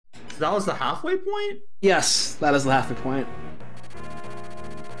that was the halfway point? Yes, that is the halfway point.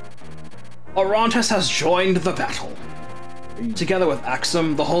 Orontes has joined the battle. Together with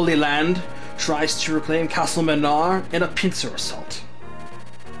Aksum, the Holy Land tries to reclaim Castle Minar in a pincer assault.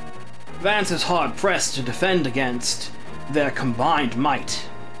 Vance is hard-pressed to defend against their combined might.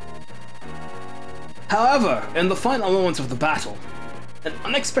 However, in the final moments of the battle, an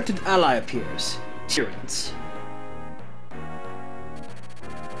unexpected ally appears, Tirynian.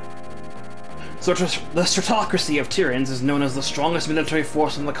 So the stratocracy of Tirynian is known as the strongest military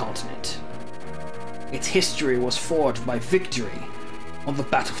force on the continent. Its history was forged by victory on the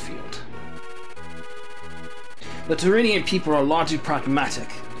battlefield. The Tirynian people are largely pragmatic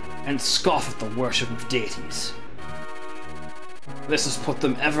and scoff at the worship of deities. This has put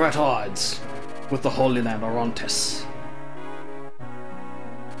them ever at odds with the Holy Land Orontes.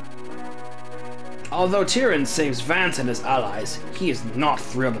 Although Tirynian saves Vance and his allies, he is not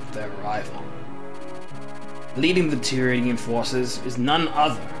thrilled at their arrival. Leading the Tirynian forces is none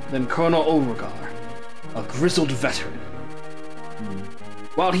other than Colonel Ulrigar, a grizzled veteran.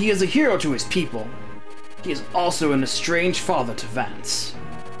 While he is a hero to his people, he is also an estranged father to Vance.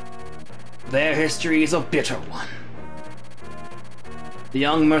 Their history is a bitter one. The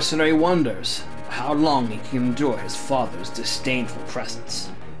young mercenary wonders how long he can endure his father's disdainful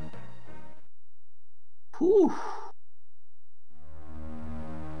presence. Whew.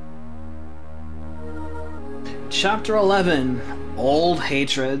 Chapter 11, Old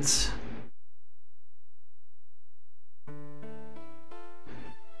Hatreds.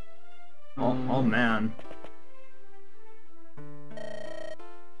 Oh man.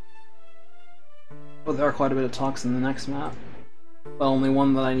 Well, there are quite a bit of talks in the next map, but only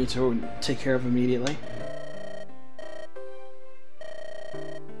one that I need to take care of immediately.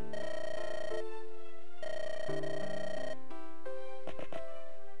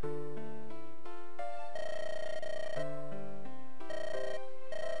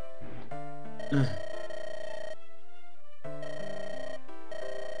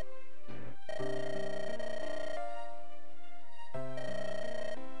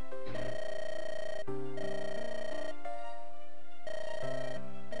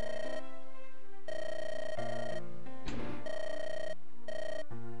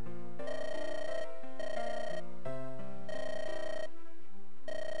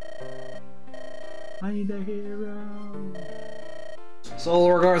 I need a hero. So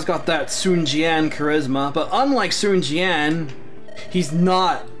Ulrigar's got that Sun Jian charisma, but unlike Sun Jian, he's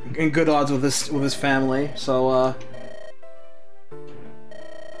not in good odds with his family. So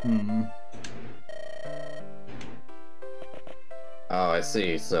Oh, I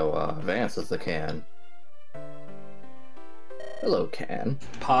see. So Vance is the can. Hello, can.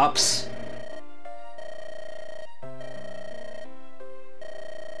 Pops.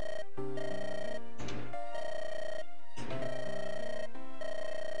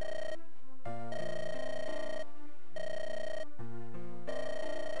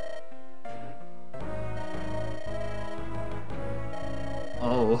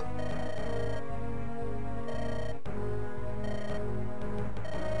 Oh.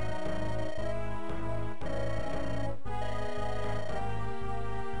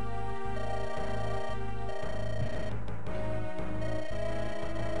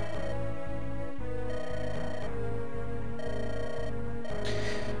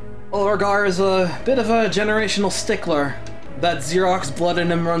 Ulrigar is a bit of a generational stickler. That Xerox blood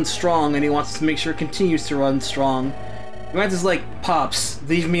in him runs strong, and he wants to make sure it continues to run strong. Vance is like, Pops,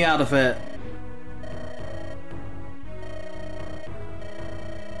 leave me out of it.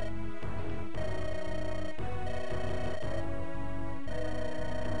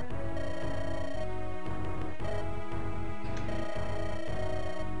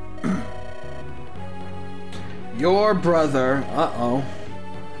 Your brother, uh-oh.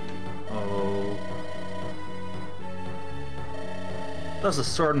 Oh. That was a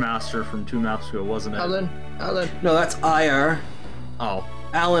Swordmaster from 2 maps ago, wasn't it? Alan. No, that's Ire. Oh.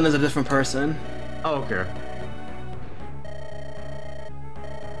 Alan is a different person. Oh, okay.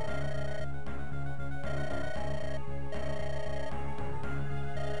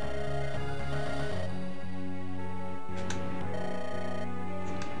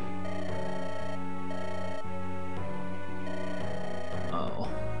 Oh.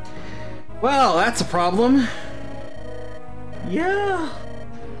 Well, that's a problem. Yeah.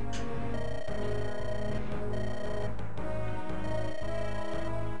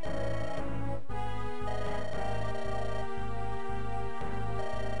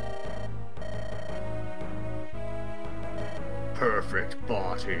 Perfect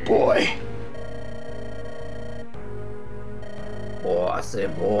body. Boy. Boy. I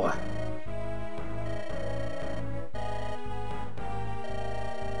said boy.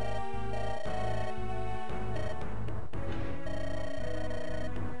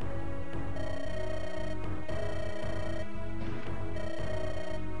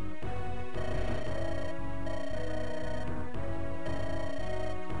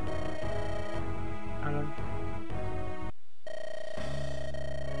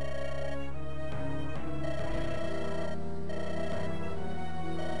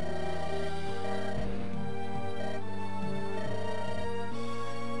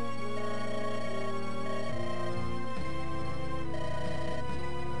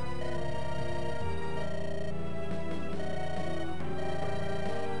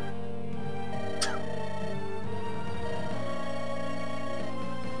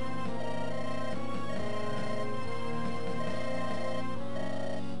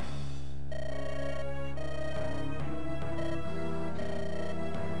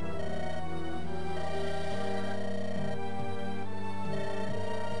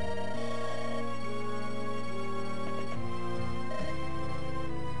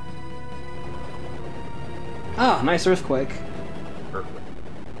 Ah, nice earthquake. Perfect.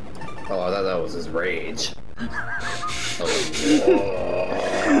 Oh, I thought that was his rage.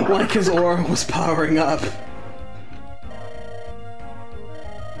 Oh, Like his aura was powering up.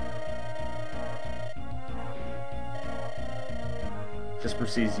 Just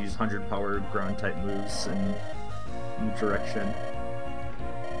proceeds to use 100 power ground type moves in new direction.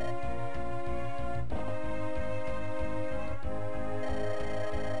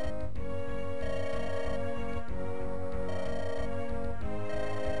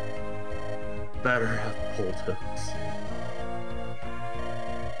 Better have pulled hooks.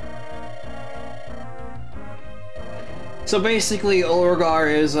 So basically, Ulrigar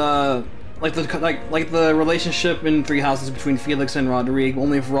is like the relationship in Three Houses between Felix and Rodrigue.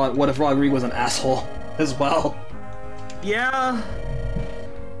 Only if what if Rodrigue was an asshole as well? Yeah.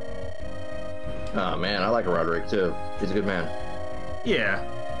 oh man, I like Roderick too. He's a good man. Yeah.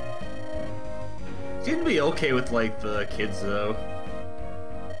 Seemed to be okay with like the kids though.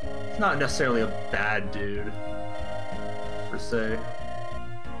 He's not necessarily a bad dude, per se.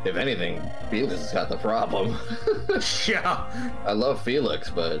 If anything, Felix has got the problem. Yeah. I love Felix,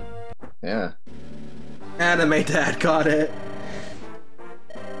 but yeah. Anime Dad got it.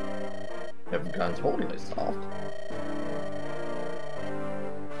 Haven't gotten totally soft.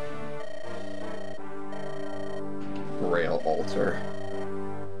 Rail altar.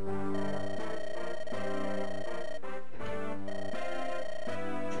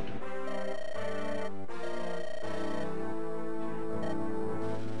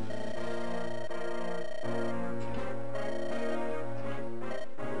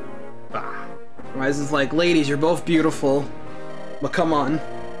 Raizen's like, ladies, you're both beautiful, but come on.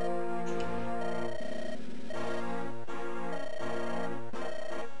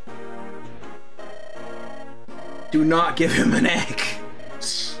 Do not give him an egg.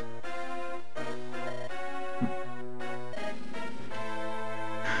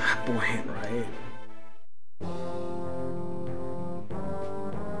 Boy, ain't right.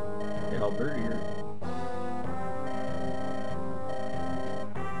 Hey, Albert here.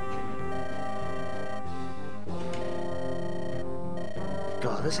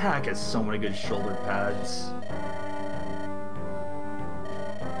 God, this hack has so many good shoulder pads.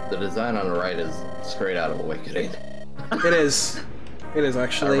 The design on the right is straight out of Awakening. It is. It is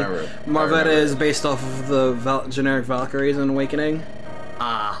actually. I remember. Marvetta is based off of the generic Valkyries in Awakening.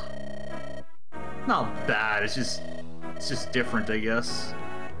 Ah. Not bad, it's just different, I guess.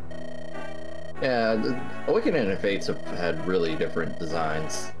 Yeah, the Awakening and Fates have had really different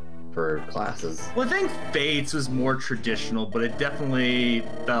designs for classes. Well, I think Fates was more traditional, but it definitely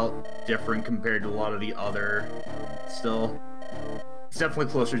felt different compared to a lot of the other. Still, it's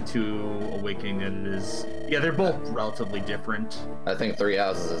definitely closer to Awakening than it is. Yeah, they're both relatively different. I think Three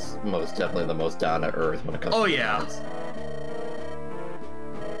Houses is most definitely the most down to earth when it comes to yeah. designs.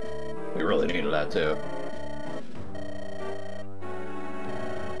 We really needed that too.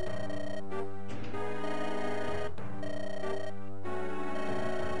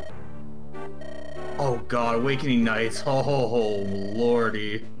 Oh god, Awakening Knights. Oh,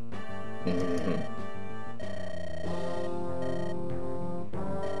 lordy.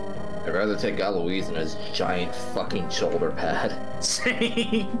 I'd rather take Aloise than his giant fucking shoulder pad.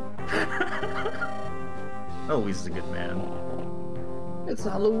 Same. Eloise is a good man. It's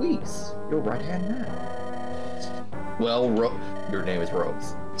Aloise, your right-hand man. Well, your name is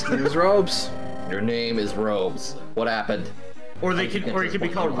Robes. It was Robes. Your name is Robes. What happened? Or it How'd you get could to be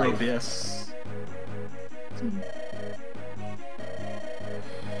this called point in life? Robius.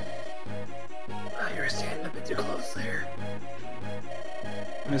 standing a bit too close there.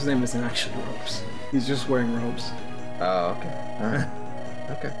 His name isn't actually Robes. He's just wearing robes. Oh, okay. Alright.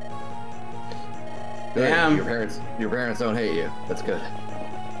 Okay. Damn. Your parents don't hate you. That's good.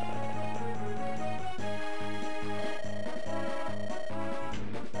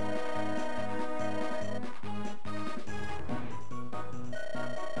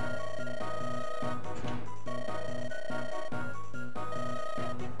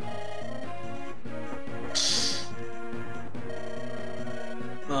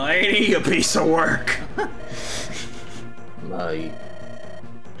 Oh, ain't he a piece of work? My.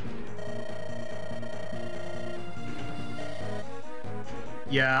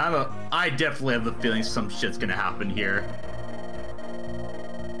 Yeah, I definitely have the feeling some shit's gonna happen here.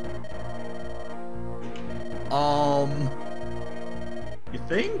 You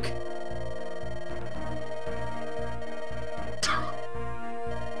think?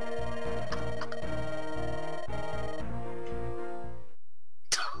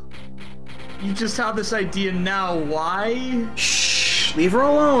 You just have this idea now, why? Shh, leave her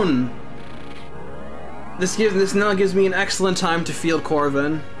alone. This now gives me an excellent time to field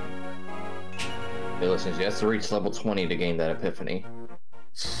Corvin. Hey, listen, she has to reach level 20 to gain that epiphany.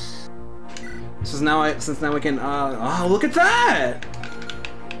 Since now I can oh, look at that!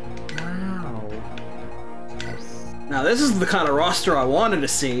 Wow. Now this is the kind of roster I wanted to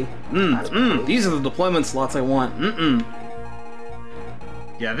see. These are the deployment slots I want.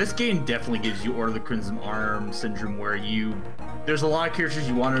 Yeah, this game definitely gives you Order of the Crimson Arm syndrome, where there's a lot of characters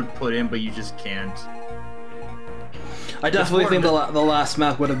you want to put in, but you just can't. I definitely think the last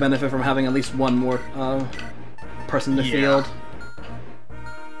map would have benefited from having at least one more person to field.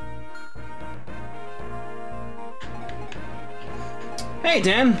 Hey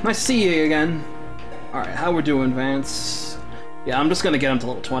Dan, nice to see you again. Alright, how we're doing, Vance? Yeah, I'm just gonna get him to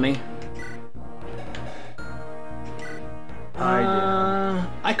level 20.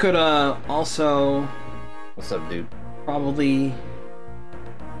 I could also... What's up, dude? Probably...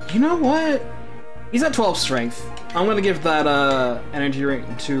 You know what? He's at 12 strength. I'm gonna give that energy ring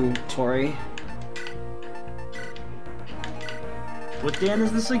to Tori. What Dan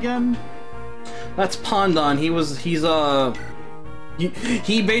is this again? That's Pondon. He's one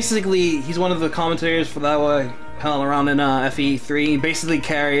of the commentators for that hell around in FE3. He basically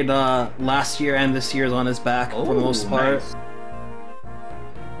carried last year and this year's on his back for the most part. Nice.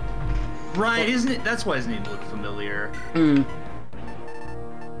 Right, isn't it? That's why his name looked familiar. He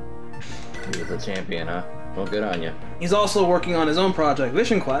was a champion, huh? Well, good on you. He's also working on his own project,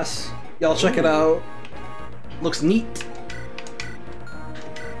 Vision Quest. Y'all check it out. Looks neat.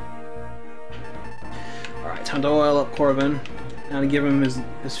 Alright, time to oil up Corvin. Now to give him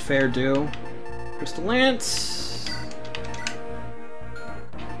his fair due. Crystal Lance.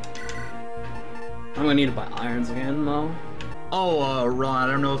 I'm gonna need to buy irons again, though. Oh, Ron, I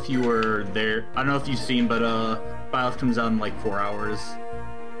don't know if you were there. I don't know if you've seen, but Byleth comes out in like 4 hours.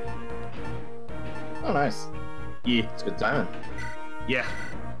 Oh, nice. Yeah. It's good timing. Yeah.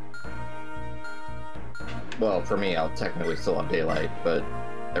 Well, for me, I'll technically still have daylight, but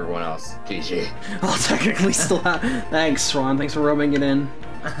everyone else, GG. I'll technically still have... Thanks, Ron. Thanks for rubbing it in.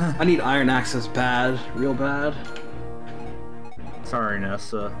 I need iron axes bad. Real bad. Sorry,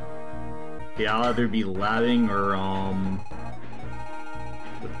 Nessa. Yeah, I'll either be labbing or,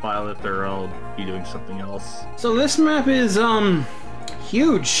 with Byleth, or I'll be doing something else. So this map is,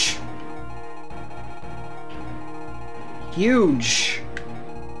 huge. Huge.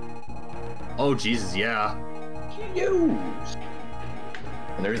 Oh, Jesus, yeah. Huge.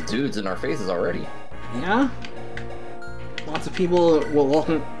 And there's dudes in our faces already. Yeah? Lots of people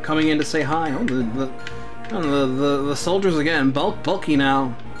coming in to say hi. Oh, the soldiers are getting bulky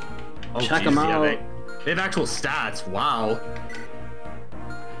now. Oh, Check them out. Yeah, they have actual stats. Wow.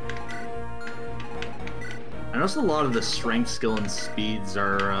 I noticed a lot of the strength, skill, and speeds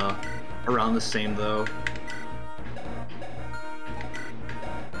are around the same, though.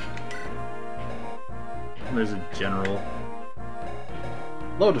 There's a general.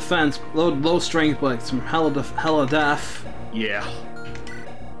 Low defense, low strength, but some hella def. Yeah.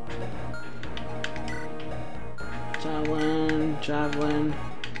 Javelin.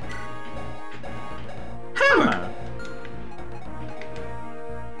 Hammer!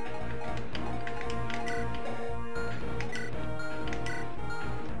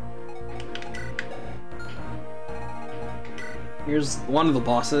 Here's one of the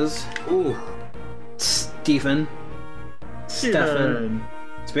bosses. Ooh. Stephen.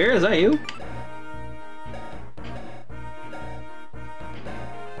 Spirit, is that you?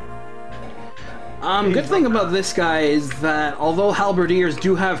 Good thing about this guy is that although halberdiers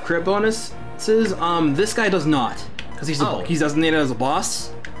do have crit bonus, differences. This guy does not, because he's designated as a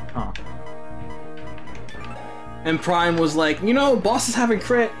boss. Huh. And Prime was like, you know, bosses having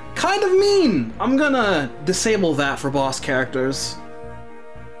crit, kind of mean. I'm gonna disable that for boss characters.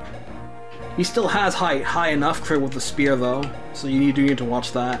 He still has high enough crit with the spear though, so you do need to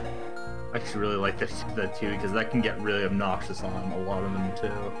watch that. I actually really like that too, because that can get really obnoxious on a lot of them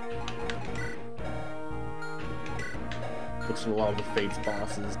too. Looks at a lot of the Fates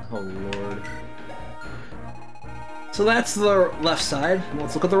bosses. Oh lord. So that's the left side.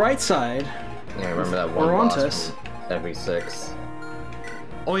 Let's look at the right side. Yeah, I remember that one Orontes. boss from FE6.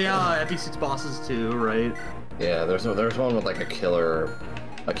 Oh yeah, FE6 bosses too, right? Yeah, there's one with like a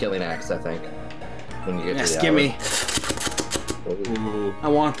killing axe, I think. When you get Yes, to the gimme. Ooh. I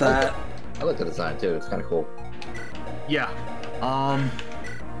want that. I like the design too. It's kind of cool. Yeah.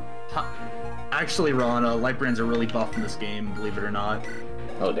 Actually, Ron, Lightbrand's are really buff in this game, believe it or not.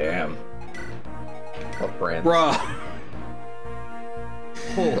 Oh damn. What brand? Bruh.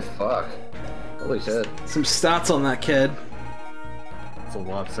 What the fuck? Holy shit. Some stats on that kid. It's a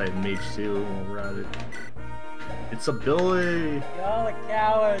lopsided mage too, while we're at it. It's a Billy! Y'all are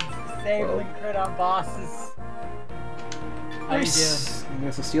cowards, disabling crit on bosses. How Nice. I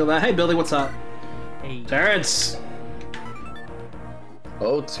guess I'll steal that. Hey Billy, what's up? you doing? Hey. Terrence!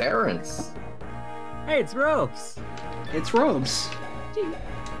 Oh, Terrence. Hey, it's Ropes. It's Robes.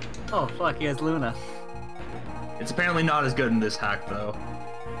 Oh fuck, he has Luna. It's apparently not as good in this hack though.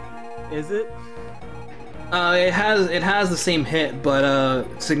 Is it? It has the same hit, but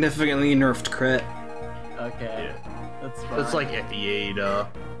significantly nerfed crit. Okay. Yeah. That's fine. It's like FE8,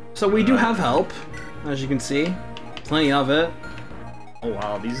 So we do have help, as you can see. Plenty of it. oh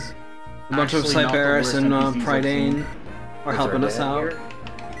wow, these... A bunch of actually not the Sybaris worst and NPCs I've Prydain seen. are Is helping our us dad out. here?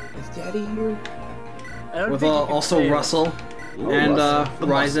 Is Daddy here? I don't With think you can also say it. Russell Ooh, and Russell.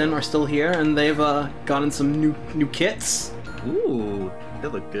 Raizen are still here, and they've gotten some new kits. Ooh, they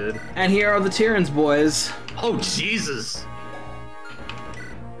look good. And here are the Tyrians boys. Oh, Jesus!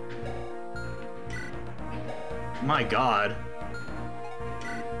 My god.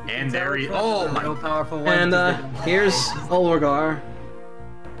 And there he... Oh my... Real powerful one. And here's Ulrigar.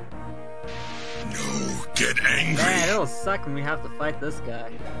 No, get angry. Man, it'll suck when we have to fight this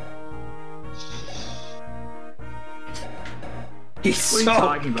guy. He's What are you so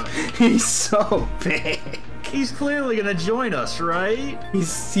talking about? he's so big. He's clearly gonna join us, right?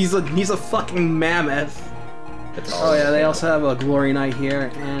 He's a fucking mammoth. It's Oh yeah, they also have a Glory Knight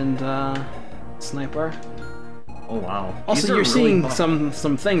here and Sniper. Oh wow. Also, These are you're really seeing buff.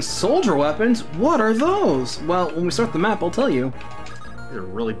 some things. Soldier weapons. What are those? Well, when we start the map, I'll tell you. These are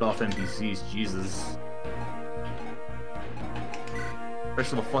really buff NPCs, Jesus.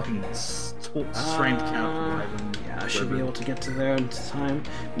 Especially the fucking strength count. Yeah, I should be able to get to there in time.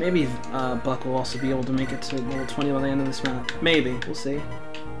 Maybe Buck will also be able to make it to level 20 by the end of this map. Maybe. We'll see.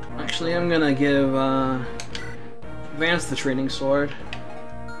 Actually, I'm gonna give Vance the training sword.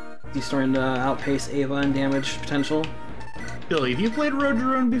 He's starting to outpace Ava in damage potential. Billy, have you played Road to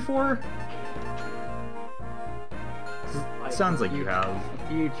Ruin before? Sounds like you have. A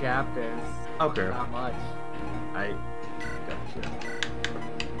few chapters. Okay. Not much. I gotcha.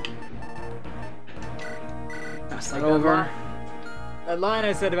 Pass that over. That line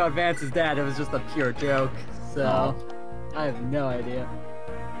I said about Vance's dad, it was just a pure joke. So, I have no idea.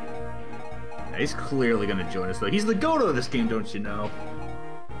 Yeah, he's clearly gonna join us though. He's the Goto of this game, don't you know?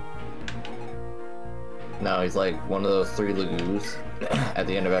 No, he's like one of those 3 Lagoos at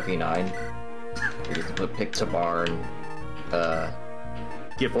the end of FE9. You get to put pick to barn,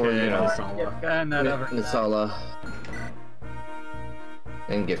 Gift Or, you know, Sala. And that ever. Nisala,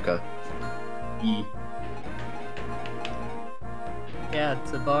 and Gifka. E. Yeah,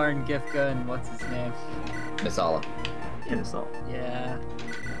 Tabarn, Gifka, and what's his name? Nisala. Yeah, Sala. Yeah.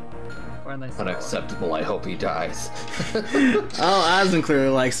 Or nice. Unacceptable, I hope he dies. Oh, Asden clearly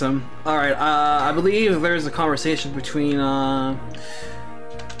likes him. Alright, I believe there's a conversation between,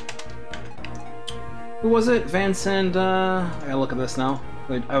 who was it? Vance and, I gotta look at this now.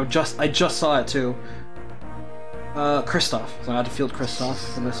 I just saw it too. Kristoff. So I had to field Kristoff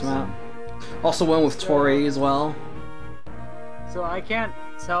for this map. Also went with Tori as well. So I can't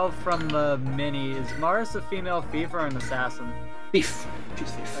tell from the mini, is Mars a female thief or an assassin? Thief.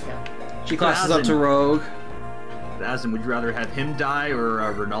 She's thief. Okay. She classes up to Rogue. Asden, would you rather have him die or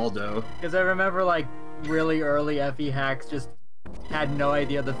Ronaldo? Because I remember, like, really early FE hacks just had no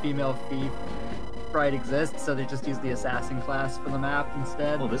idea the female thief sprite exists, so they just used the assassin class for the map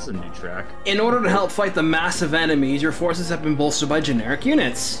instead. Oh, this is a new track. In order to help fight the massive enemies, your forces have been bolstered by generic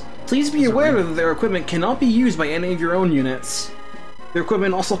units. Please be aware that their equipment cannot be used by any of your own units. Their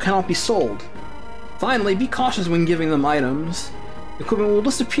equipment also cannot be sold. Finally, be cautious when giving them items. Equipment will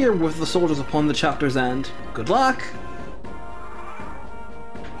disappear with the soldiers upon the chapter's end. Good luck!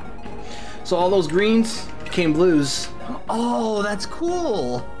 So all those greens became blues. Oh, that's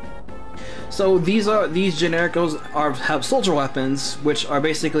cool! So these genericos have soldier weapons, which are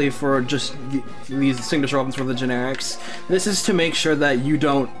basically for just these signature weapons for the generics. This is to make sure that you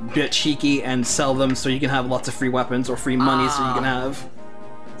don't get cheeky and sell them so you can have lots of free weapons or free money so you can have.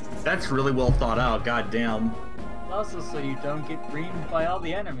 That's really well thought out, goddamn. Also, so you don't get reamed by all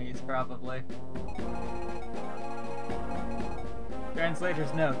the enemies, probably.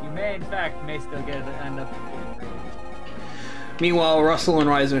 Translator's note: you may, in fact, still get it to end up getting reamed. Meanwhile, Russell and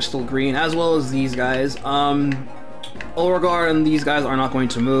Raizen are still green, as well as these guys. Ulrigar and these guys are not going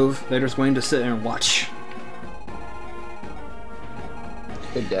to move. They're just going to sit and watch.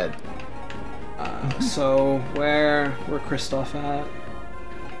 They're dead. So where Kristoff at?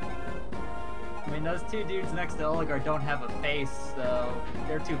 I mean, those two dudes next to Ulrigar don't have a face, so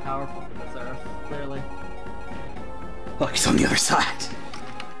they're too powerful for this Earth, clearly. Look, he's on the other side.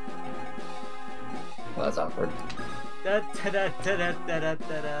 Well, that's awkward. Da da da da da da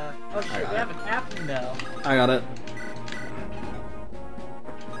da da. Oh shit, we have a captain now. I got it.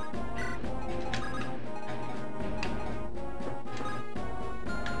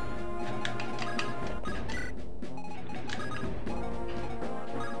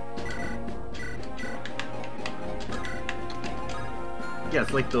 Yeah,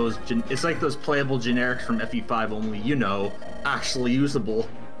 it's like those playable generics from FE5, only, you know, actually usable.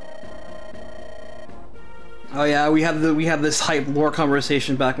 Oh yeah, we had this hype lore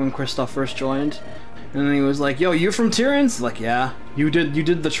conversation back when Kristoff first joined, and then he was like, "Yo, you from Tyrion's?" Like, yeah. You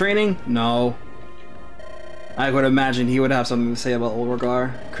did the training? No. I would imagine he would have something to say about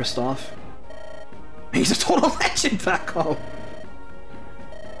Ulrigar, Kristoff. He's a total legend back home.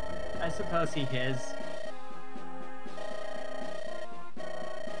 I suppose he is.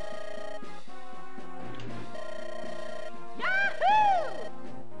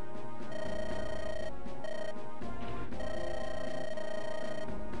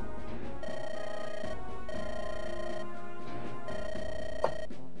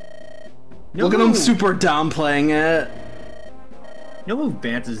 No. Look at him super downplaying it. You know who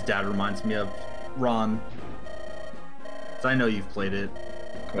Vance's dad reminds me of? Ron. So I know you've played it.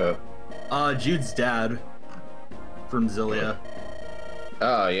 Jude's dad from Zillia.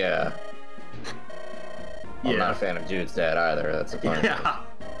 Oh, yeah. I'm Yeah. not a fan of Jude's dad either, that's a fun Yeah.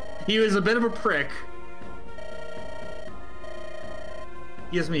 He was a bit of a prick.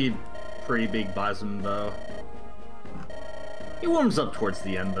 He gives me pretty big vibes from him, though. He warms up towards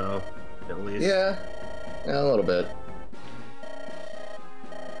the end, though, at least. Yeah, a little bit.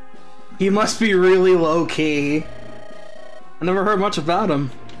 He must be really low-key. I never heard much about him.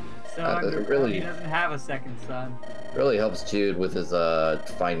 So really- he doesn't have a second son. Really helps Jude with his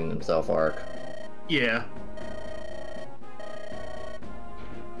finding himself arc. Yeah.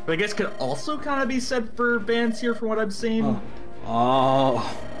 But I guess could also kind of be said for Vance here, from what I've seen.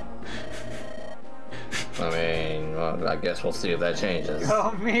 Oh. I mean, well, I guess we'll see if that changes.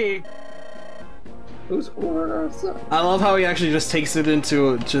 Oh me! Who's Ulrigar's son? I love how he actually just takes it in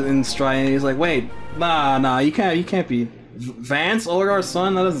stride, and he's like, "Wait, nah, you can't be Vance, Ulrigar's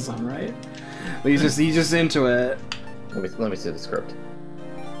son. That doesn't sound right." But he's just into it. Let me see the script.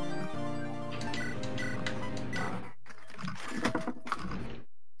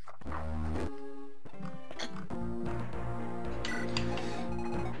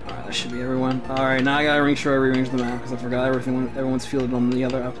 Alright, that should be everyone. Alright, now I gotta make sure I rearrange the map because I forgot everyone's fielded on the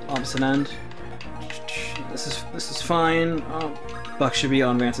other opposite end. This is fine. Buck should be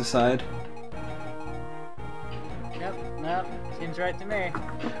on Vance's side. Yep, seems right to me.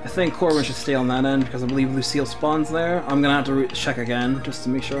 I think Corbin should stay on that end because I believe Lucille spawns there. I'm gonna have to check again just to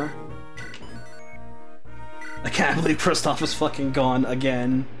make sure. I can't believe Kristoff is fucking gone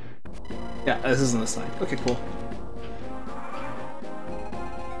again. Yeah, this is on this side. Okay, cool.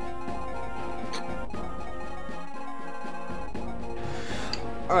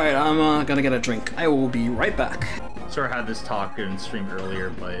 Alright, I'm gonna get a drink. I will be right back. Sort of had this talk in stream earlier,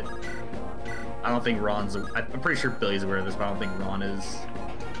 but I don't think Ron's. I'm pretty sure Billy's aware of this, but I don't think Ron is.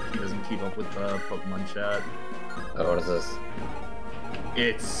 He doesn't keep up with Pokemon chat. Oh, what is this?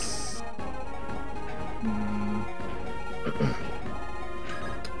 It's.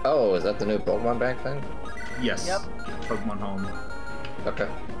 Oh, is that the new Pokemon Bank thing? Yes. Yep. Pokemon Home. Okay.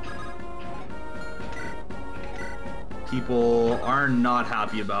 People are not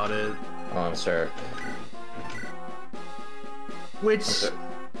happy about it. Oh, I'm sure. Which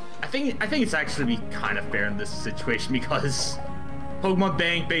I think it's actually be kind of fair in this situation because Pokemon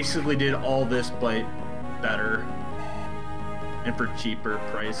Bank basically did all this, but better. And for cheaper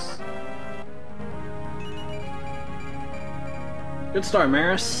price. Good start,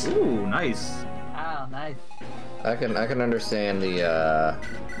 Maris. Ooh, nice. Oh, nice. I can understand the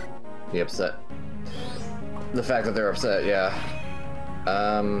upset. The fact that they're upset, yeah.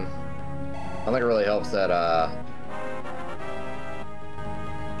 I think it really helps that how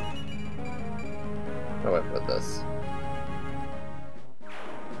do I put this?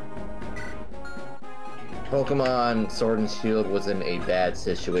 Pokemon Sword and Shield was in a bad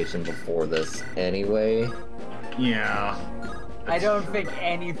situation before this anyway. Yeah. I don't think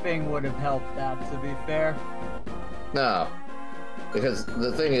anything would have helped that, to be fair. No. Because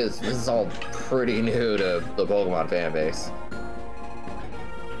the thing is, this is all pretty new to the Pokemon fan base.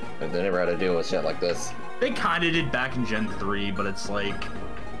 Like, they never had to deal with shit like this. They kind of did back in Gen 3, but it's like...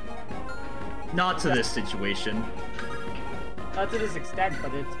 not to this situation. Not to this extent,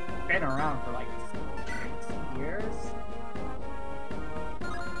 but it's been around for like 6 years.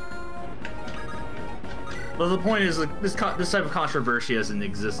 Well, the point is, like, this type of controversy hasn't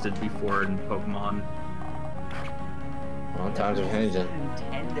existed before in Pokemon. Well, times are changing.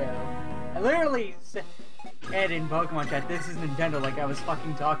 Nintendo. I literally said in Pokemon chat, this is Nintendo, like I was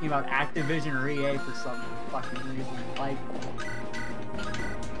fucking talking about Activision or EA for some fucking reason. Like,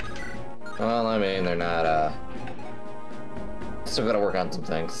 well, I mean, they're not, still gotta work on some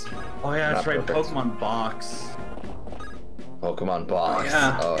things. Oh yeah, that's Not right, perfect. Pokemon Box. Pokemon Box.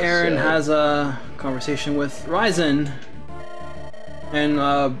 Yeah, Oh, Aaron shit. has a conversation with Raizen, and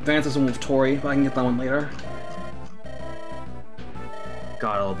Vance has one with Tori, but I can get that one later.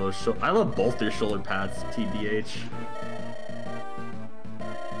 God, all those I love both their shoulder pads, TBH.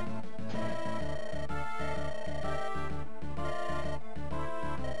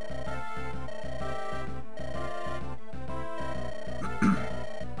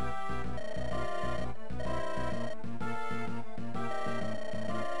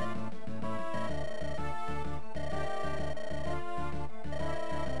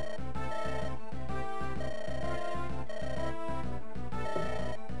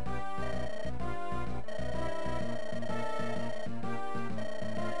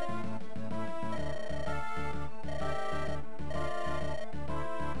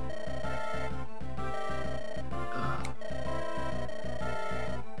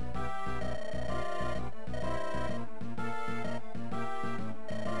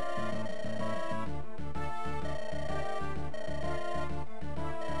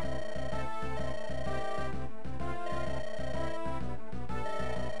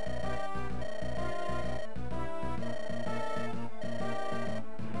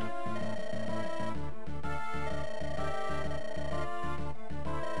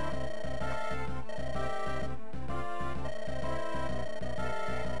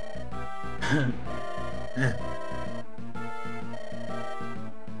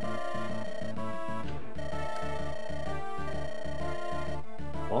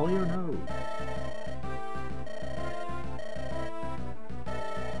 All your nose.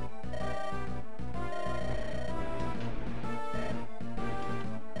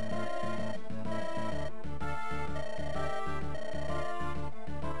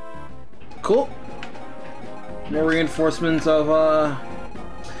 Cool. More reinforcements of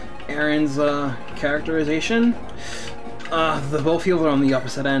Aaron's characterization. The bow field are on the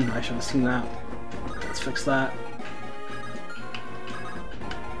opposite end. I should have seen that. Let's fix that.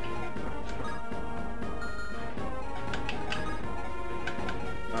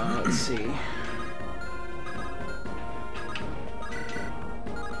 Let's see.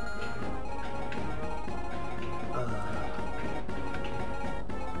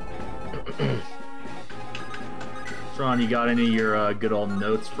 Ron, you got any of your good old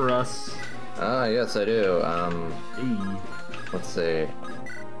notes for us? Yes, I do. Hey. Let's see.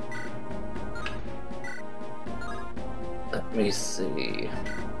 Let me see.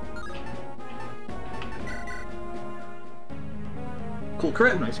 Cool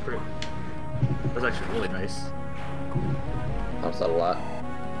crit. Oh, nice crit. That's actually really nice. Helps out a lot.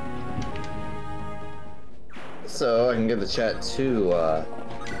 So I can give the chat two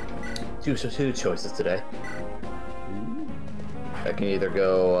choices today. I can either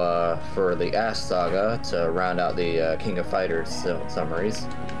go for the Ash Saga to round out the King of Fighters summaries,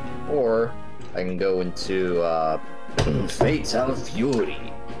 or I can go into Fatal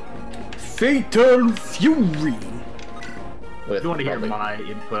Fury. Fatal Fury. If you want to hear my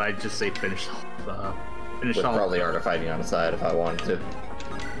input, I'd just say finish off. Finish With off. probably Art of Fighting on the side if I wanted to.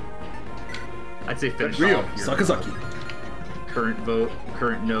 I'd say finish Real off your Sakazaki.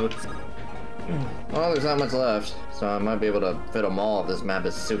 current notes. Well, there's not much left, so I might be able to fit them all if this map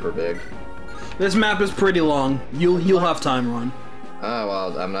is super big. This map is pretty long. You'll have time, Ron. Oh,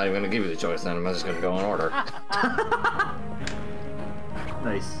 well, I'm not even gonna give you the choice then. I'm just gonna go in order.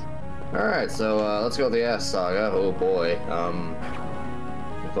 Nice. Alright, so let's go with the Ash Saga. Oh boy. Let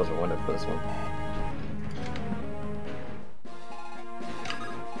me close my window for this one.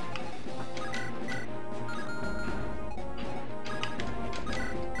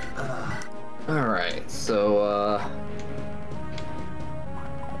 Alright, so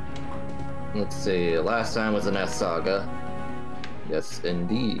let's see, last time was an Ash Saga. Yes,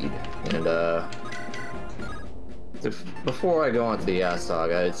 indeed. And before I go on to the Ash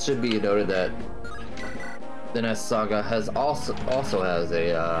Saga, it should be noted that the Ash Saga has also has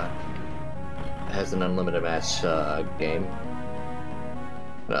a has an unlimited match game.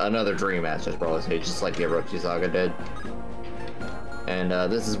 Another dream match, I should probably say, just like the Orochi Saga did. And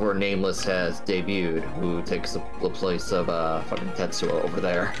this is where Nameless has debuted, who takes the place of fucking Tetsuo over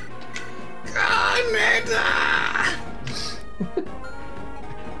there.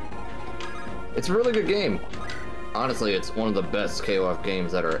 It's a really good game. Honestly, it's one of the best KOF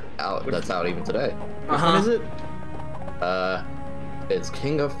games that are out. That's out even today. Which one is it? It's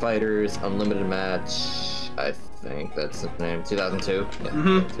King of Fighters Unlimited Match. I think that's the name. 2002.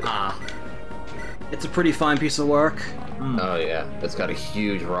 Yeah, It's a pretty fine piece of work. Oh yeah, it's got a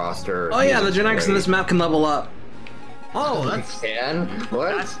huge roster. Oh yeah, the generics in this map can level up. Oh, That's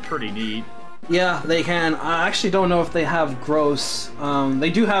what? that's pretty neat. Yeah, they can. I actually don't know if they have gross. They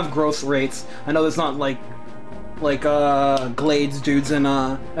do have growth rates. I know there's not like Glades dudes in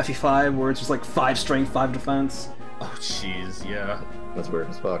FE5 where it's just like 5 strength, 5 defense. Oh, jeez, yeah. That's weird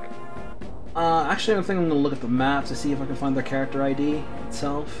as fuck. Actually, I think I'm gonna look at the map to see if I can find their character ID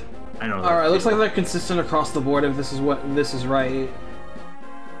itself. I know. Alright, looks like they're consistent across the board if this is right.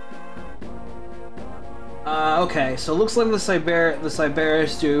 Okay, so it looks like the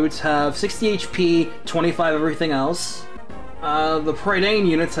Sybaris dudes have 60 HP, 25 everything else. The Prydain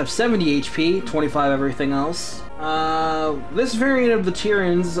units have 70 HP, 25 everything else. This variant of the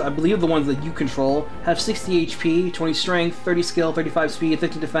Tyrians, I believe the ones that you control, have 60 HP, 20 strength, 30 skill, 35 speed,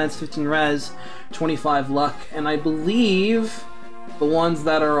 15 defense, 15 res, 25 luck, and I believe the ones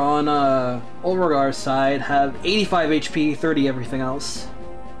that are on Ulrigar's side have 85 HP, 30 everything else.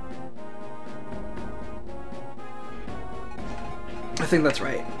 I think that's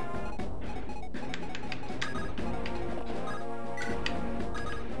right.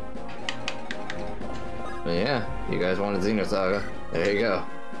 But yeah, you guys wanted Xenosaga. There you go.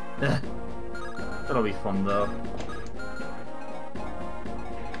 That'll be fun, though.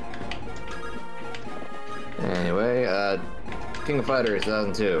 Anyway, King of Fighters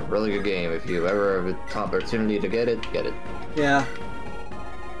 2002. Really good game. If you ever have an opportunity to get it, get it. Yeah.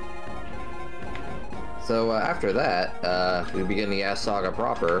 So after that, we begin the Ash Saga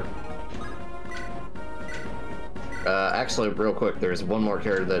proper. Actually, real quick, there's one more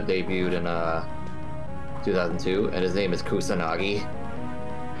character that debuted in 2002, and his name is Kusanagi.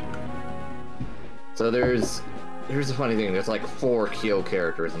 So here's the funny thing, there's like 4 Kyo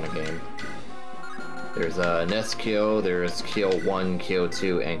characters in the game. There's Nest Kyo, there's Kyo 1, Kyo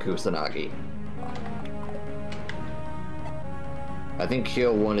 2, and Kusanagi. I think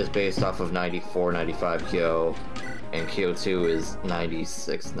Kyo 1 is based off of 94, 95 Kyo, and Kyo 2 is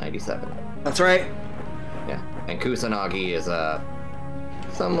 96, 97. That's right. Yeah, and Kusanagi is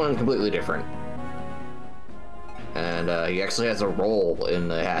someone completely different. And he actually has a role in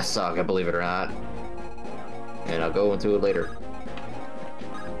the Ash Saga, believe it or not. And I'll go into it later.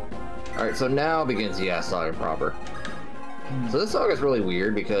 Alright, so now begins the Ash Saga proper. So this saga is really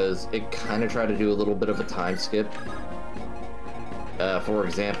weird because it kind of tried to do a little bit of a time skip. For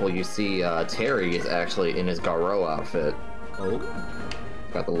example, you see Terry is actually in his Garo outfit. Oh.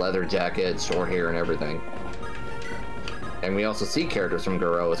 Got the leather jacket, short hair, and everything. And we also see characters from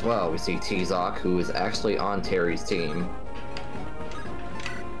Garo as well. We see Tizok, who is actually on Terry's team.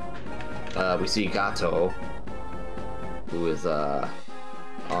 We see Gato, who is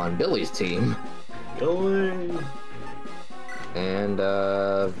on Billy's team. Billy! And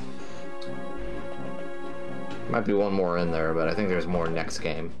might be one more in there, but I think there's more next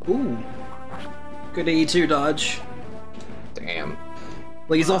game. Ooh. Good E2 dodge. Damn.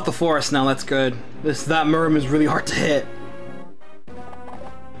 Like, he's off the forest now, that's good. That Murm is really hard to hit.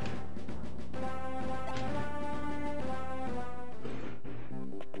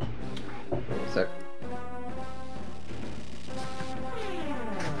 Sec.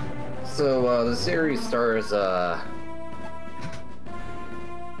 So, the series stars,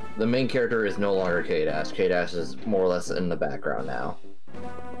 the main character is no longer K-Dash. K-Dash is more or less in the background now.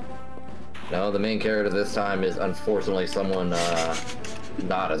 No, the main character this time is unfortunately someone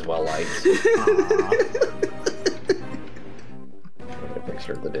not as well liked. Get a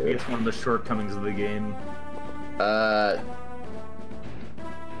picture of the dude. It's one of the shortcomings of the game.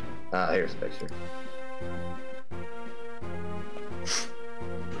 Here's a picture.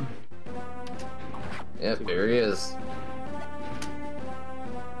 Yep, here he is.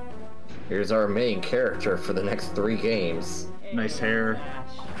 Here's our main character for the next 3 games. Nice hair.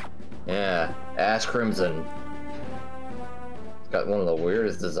 Yeah, Ash Crimson. It's got one of the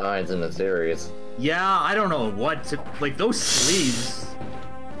weirdest designs in the series. Yeah, I don't know what to... Like, those sleeves.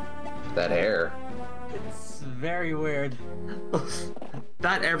 That hair. It's very weird.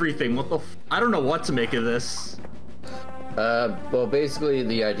 That everything, what the I don't know what to make of this. Well, basically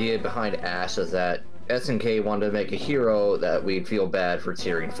the idea behind Ash is that SNK wanted to make a hero that we'd feel bad for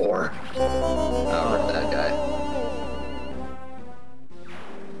cheering for. Oh, that guy.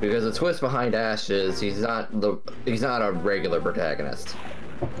 Because the twist behind Ash is he's not a regular protagonist.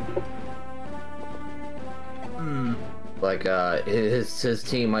 Like his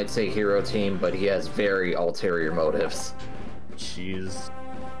team might say hero team, but he has very ulterior motives. Jeez,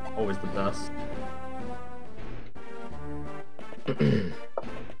 always the best.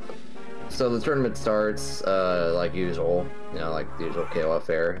 So the tournament starts like usual, you know, like the usual KO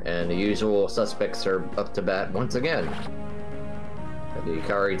affair, and the usual suspects are up to bat once again. Got the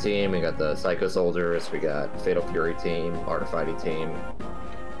Ikari team, we got the Psycho Soldiers, we got Fatal Fury team, Artifighty team,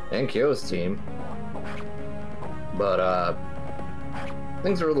 and Kyo's team. But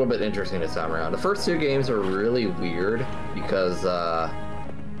things are a little bit interesting this time around. The first 2 games are really weird because a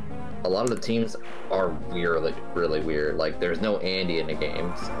lot of the teams are really weird. Like, there's no Andy in the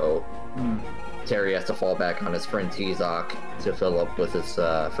game, so Terry has to fall back on his friend T-Zoc to fill up with his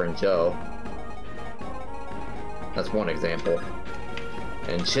friend Joe. That's one example.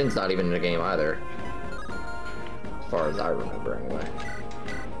 And Shin's not even in the game either, as far as I remember anyway.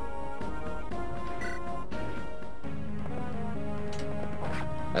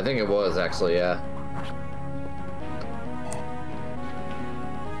 I think it was actually, yeah.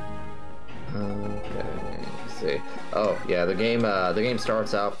 Okay, let's see. Oh yeah, the game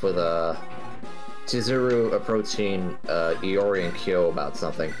starts off with Chizuru approaching Iori and Kyo about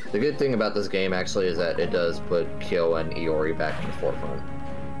something. The good thing about this game actually is that it does put Kyo and Iori back in the forefront.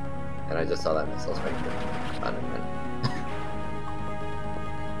 And I just saw that missile strike. I didn't know.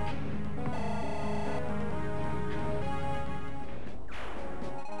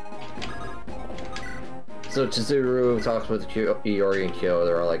 So Chizuru talks with Iori and Kyo.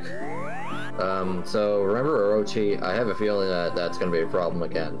 They're all like, so remember Orochi? I have a feeling that that's going to be a problem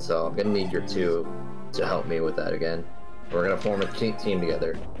again, so I'm going to need your 2 to help me with that again. We're going to form a team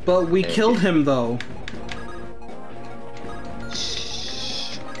together. But we killed him, though.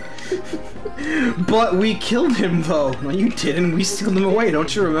 But we killed him, though. No, you didn't. We sealed him away.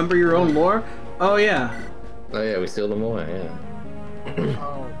 Don't you remember your own lore? Oh, yeah. Oh, yeah, we sealed him away, yeah.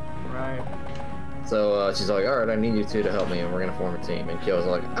 Oh, right. So she's like, alright, I need you 2 to help me, and we're gonna form a team. And Kyo's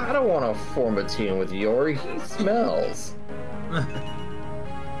like, I don't want to form a team with Iori, he smells.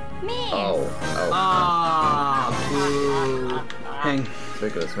 Oh. Ah, boo. Hang.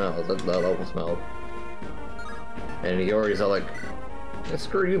 Speaking of smells, that level smelled. And Iori's all like, yeah,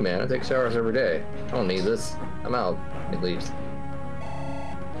 screw you, man, I take showers every day. I don't need this. I'm out. He leaves.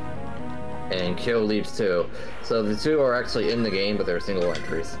 And Kyo leaves too. So the 2 are actually in the game, but they're single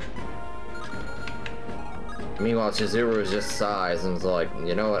entries. Meanwhile, Chizuru just sighs and is like,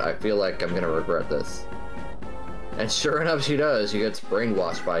 you know what, I feel like I'm gonna regret this. And sure enough, she does. She gets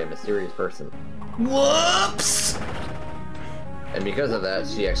brainwashed by a mysterious person. Whoops! And because of that,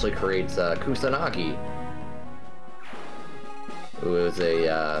 she actually creates Kusanagi, who is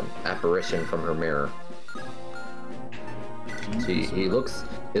a apparition from her mirror. He looks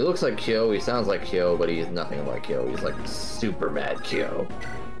like Kyo, he sounds like Kyo, but he's nothing like Kyo. He's like super mad Kyo.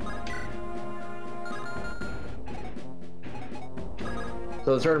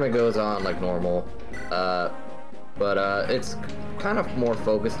 So the tournament goes on like normal, but it's kind of more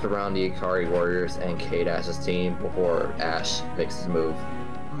focused around the Ikari Warriors and Kate Ash's team before Ash makes his move.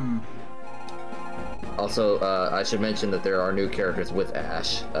 Also, I should mention that there are new characters with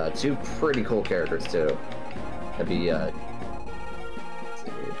Ash, 2 pretty cool characters too. That'd be, let's see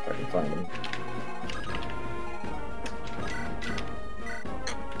if I can find them.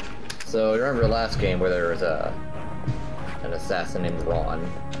 So, you remember the last game where there was an assassin named Ron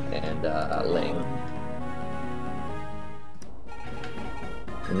and Ling.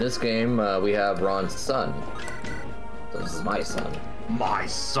 In this game, we have Ron's son. So this is my son. My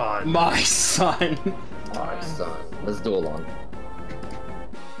son. My son. My son. Let's duel on.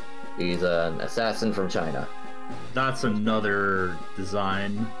 He's an assassin from China. That's another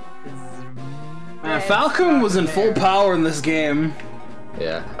design. Falcon was in full power in this game.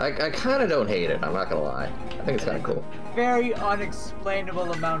 Yeah, I kind of don't hate it, I'm not gonna lie. I think it's kind of cool. Very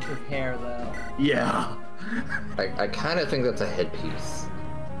unexplainable amount of hair, though. Yeah. I kind of think that's a headpiece.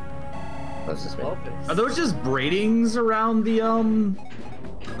 That's just me. Are those just braidings around the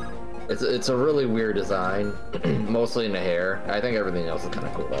It's a really weird design, mostly in the hair. I think everything else is kind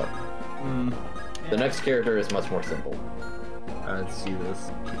of cool though. The next character is much more simple. Let's see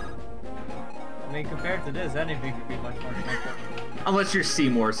this. I mean, compared to this, anything could be much more simple. Unless you're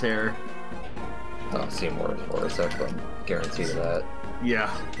Seymour's hair. Oh, Seymour, of course, I'm guaranteed of that.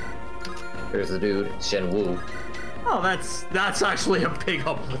 Yeah. Here's the dude, Shen Wu, Oh, that's actually a big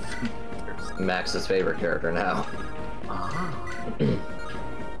uplift. Max's favorite character now. Ah.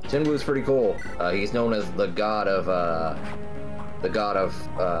 Shen Wu's pretty cool. He's known as the god of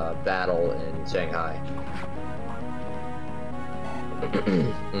battle in Shanghai.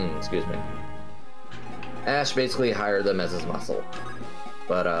 Excuse me. Ash basically hired them as his muscle,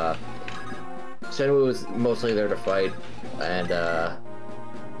 but Shenwu is mostly there to fight, and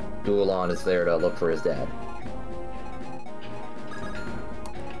Duolon is there to look for his dad.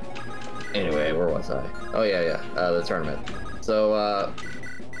 Anyway, where was I? Oh yeah, the tournament. So,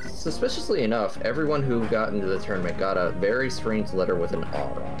 suspiciously enough, everyone who got into the tournament got a very strange letter with an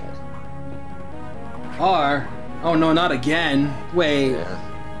R on it. R? Oh no, not again. Wait.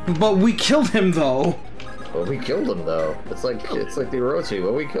 Yeah. But we killed him though. Well, we killed him though. It's like the Orochi.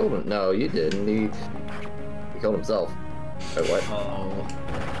 Well, we killed him. No, you didn't. He killed himself. Wait, what? Oh.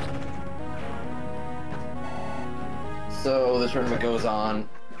 So the tournament goes on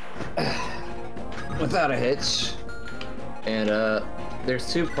without a hitch, and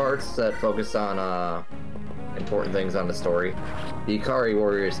there's two parts that focus on important things on the story. The Ikari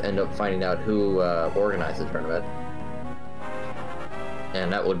warriors end up finding out who organized the tournament,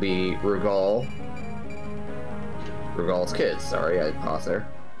 and that would be Rugal's kids. Sorry, I paused there.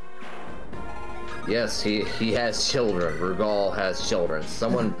 Yes, he has children. Rugal has children.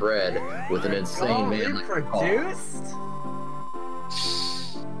 Someone bred with an insane man like reproduced?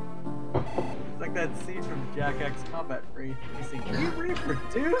 It's like that scene from Jack X Combat Racing. You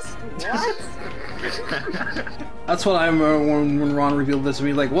reproduced? What? That's what I remember when Ron revealed this to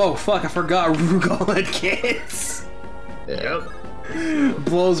me. Like, whoa, fuck, I forgot Rugal had kids. Yeah. Yep.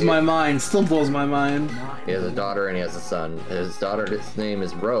 Blows my mind. Still blows my mind. He has a daughter and he has a son. His daughter's name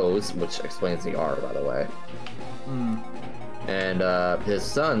is Rose, which explains the R, by the way. And his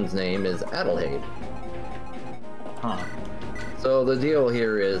son's name is Adelheid. Huh. So the deal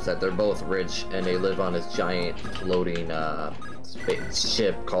here is that they're both rich and they live on this giant floating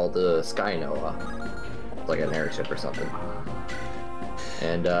spaceship called the Sky Noah. It's like an airship or something.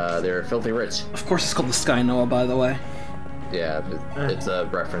 And they're filthy rich. Of course it's called the Sky Noah, by the way. Yeah, it's a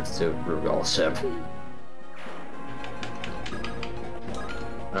reference to Rugal's ship.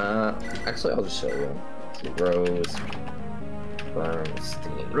 Actually, I'll just show you. See, Rose,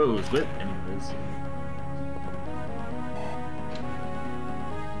 Bernstein. Rose with anyways.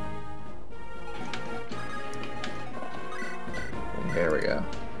 There we go.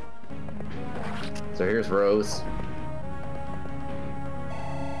 So here's Rose.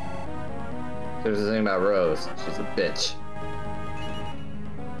 Here's the thing about Rose. She's a bitch.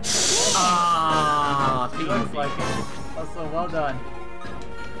 Ah, Looks like it. Also, well done.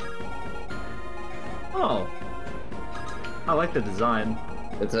 Oh. I like the design.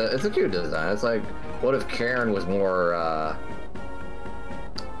 It's a cute design. It's like, what if Karen was more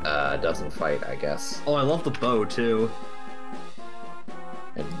doesn't fight, I guess. Oh, I love the bow too.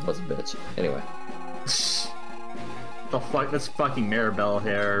 And was a bitch. Anyway. That's fucking Maribel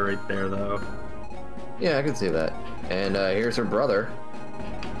hair right there though. Yeah, I can see that. And here's her brother,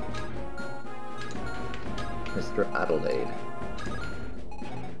 Mr. Adelheid.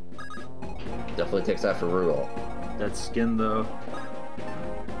 Definitely takes after Rugal. That skin though.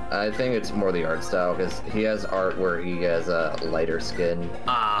 I think it's more the art style, because he has art where he has a lighter skin.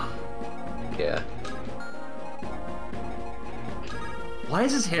 Ah. Yeah. Why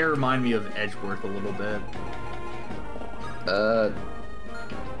does his hair remind me of Edgeworth a little bit?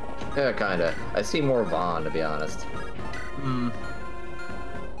 Yeah, kinda. I see more Vaughn, to be honest.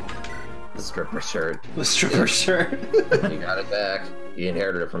 The stripper shirt. The stripper shirt. He got it back. He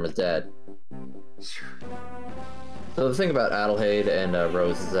inherited it from his dad. So the thing about Adelheid and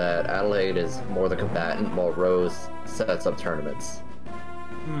Rose is that Adelheid is more the combatant, while Rose sets up tournaments.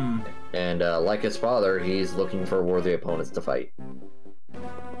 And like his father, he's looking for worthy opponents to fight.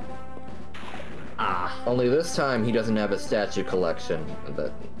 Ah. Only this time, he doesn't have a statue collection.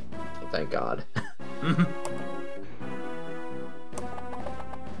 But thank God.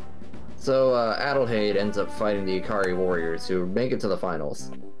 So, Adelheid ends up fighting the Ikari Warriors, who make it to the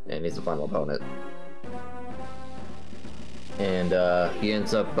finals, and he's the final opponent. And, he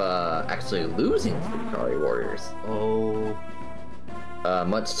ends up, actually losing to the Ikari Warriors. Oh.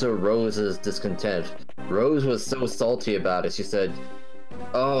 Much to Rose's discontent. Rose was so salty about it, she said,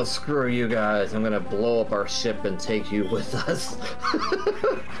 "Oh, screw you guys, I'm gonna blow up our ship and take you with us."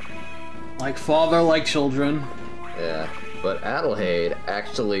 Like father, like children. Yeah, but Adelheid,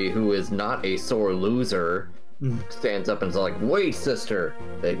 actually, who is not a sore loser, stands up and is like, "Wait, sister,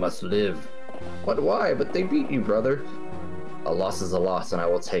 they must live." "What, why? But they beat you, brother." "A loss is a loss, and I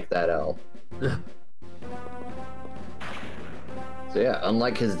will take that L." So yeah,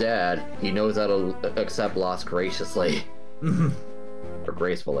 unlike his dad, he knows how to accept loss graciously. Or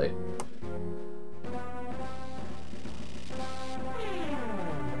gracefully.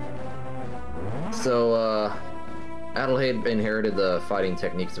 So, Adelheid inherited the fighting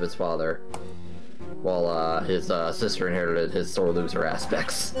techniques of his father, while his sister inherited his sore loser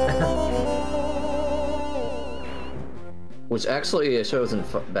aspects. Which actually shows in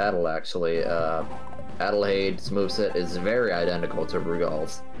battle, actually. Adelheid's moveset is very identical to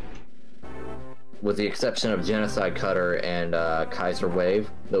Rugal's. With the exception of Genocide Cutter and Kaiser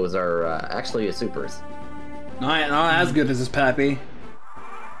Wave, those are actually his supers. Not as good as his pappy.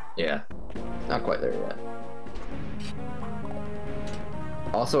 Yeah, not quite there yet.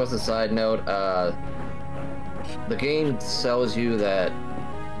 Also, as a side note, the game tells you that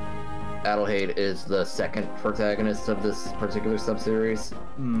Adelheid is the second protagonist of this particular sub-series.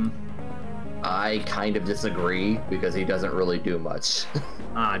 I kind of disagree, because he doesn't really do much.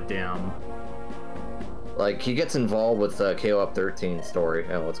 Ah, damn. Like, he gets involved with the KOF 13 story.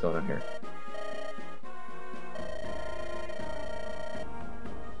 Oh, what's going on here?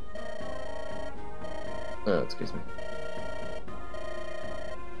 Oh, excuse me.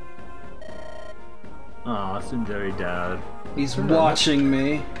 Aw, Sundari dad. He's watching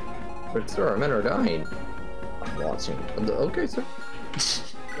me. But sir, our men are dying. I'm watching. Okay, sir.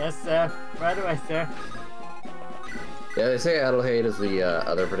 Yes, sir. Right away, sir. Yeah, they say Adelheid is the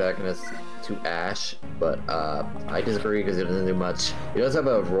other protagonist to Ash, but I disagree because he doesn't do much. He does have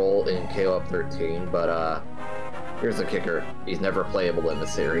a role in KOF 13, but here's the kicker. He's never playable in the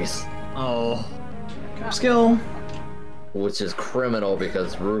series. Oh. Skill. Which is criminal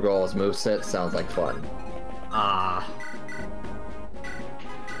because Rugal's moveset sounds like fun. Ah.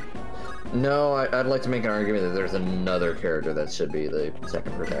 No, I'd like to make an argument that there's another character that should be the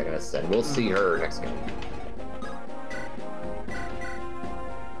second protagonist, and we'll see her next game.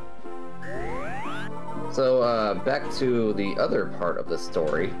 So, back to the other part of the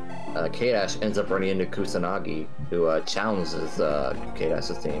story. K-Dash ends up running into Kusanagi, who challenges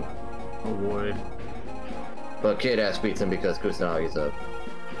K-Dash's team. Oh boy. But K-Dash beats him because Kusanagi's a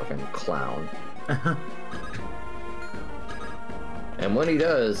fucking clown. And when he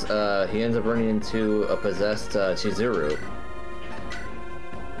does, he ends up running into a possessed Chizuru,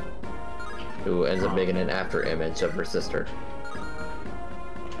 who ends up making an after image of her sister.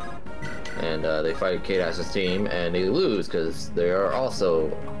 And they fight K-Dash's team, and they lose because they are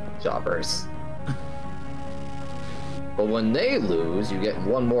also jobbers. But when they lose, you get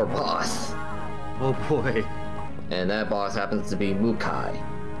one more boss. Oh boy. And that boss happens to be Mukai.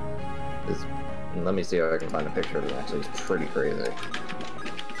 Let me see if I can find a picture of it. Actually, it's pretty crazy.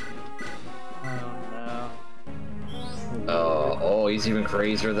 Oh no. Oh, he's even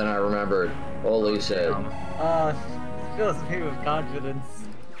crazier than I remembered. Holy shit. Fills me with confidence.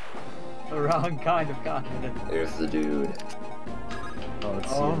 The wrong kind of confidence. There's the dude. Oh, let's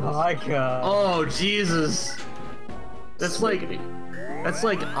see Oh this. my god. Oh, Jesus. That's Swiggity.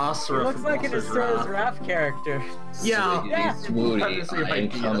 like Asura. Looks from like an Monsters Asura's Wrath. Wrath character. Yeah. Yeah. Swooty, That's the I'm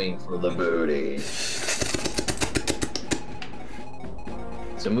idea. coming for the booty.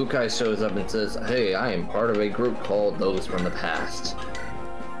 So Mukai shows up and says, "Hey, I am part of a group called Those from the Past."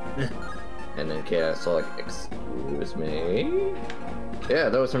 And then Chaos like, "Excuse me?" "Yeah,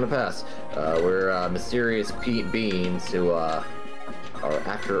 Those from the Past. We're mysterious beings who are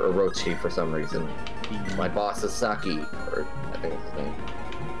after Orochi for some reason. My boss is Saki, or I think it's his name.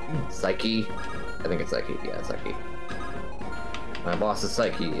 Psyche? I think it's Psyche. Yeah, Psyche. My boss is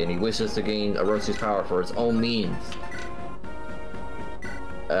Psyche, and he wishes to gain Orochi's power for his own means."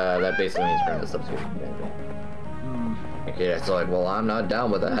 That basically means we're gonna substitute manager. Okay, that's like, well, I'm not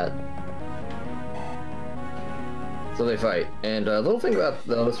down with that. So they fight, and a little thing about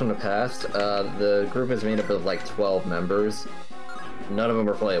Those from the Past, the group is made up of like 12 members. None of them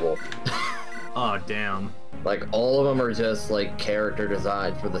are playable. Oh, damn. Like, all of them are just, like, character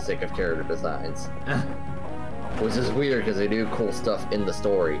designs for the sake of character designs. Which is weird, because they do cool stuff in the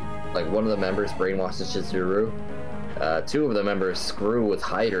story. Like, one of the members brainwashes Chizuru. Two of the members screw with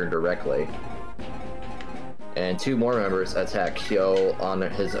Hyder directly. And two more members attack Kyo on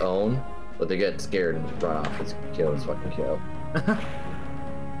his own, but they get scared and run off, because Kyo is fucking Kyo.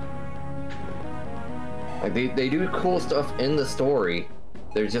 Like, they do cool stuff in the story.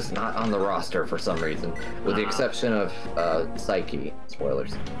 They're just not on the roster for some reason, with the exception of Psyche.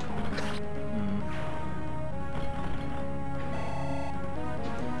 Spoilers.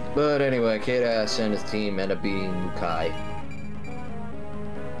 But anyway, Kid Ash and his team end up beating Mukai.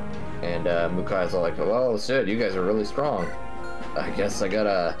 And Mukai's all like, well, shit, you guys are really strong. I guess I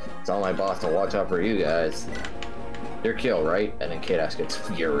gotta tell my boss to watch out for you guys. You're Kill, right? And then Kid Ash gets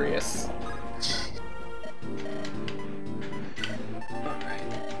furious.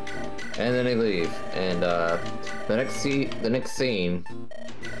 And then they leave, and the next scene,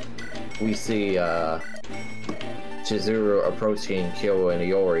 we see Chizuru approaching Kyo and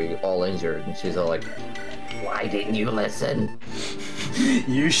Iori, all injured, and she's all like, "Why didn't you listen?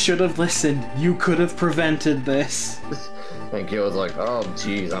 You should have listened. You could have prevented this." And Kyo's like, "Oh,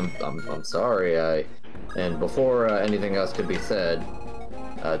 geez, I'm sorry." And before anything else could be said,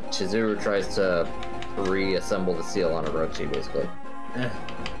 Chizuru tries to reassemble the seal on Orochi, basically.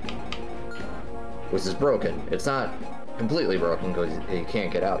 Which is broken. It's not completely broken because he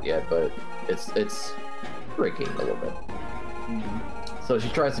can't get out yet, but it's breaking a little bit. So she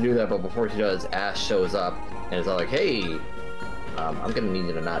tries to do that, but before she does, Ash shows up and is all like, "Hey, I'm gonna need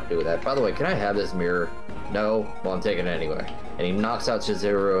you to not do that. By the way, can I have this mirror?" "No?" "Well, I'm taking it anyway." And he knocks out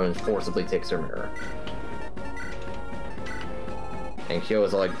Chizuru and forcibly takes her mirror. And Kyo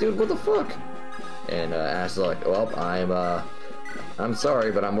is like, "Dude, what the fuck?" And Ash is like, "Well, I'm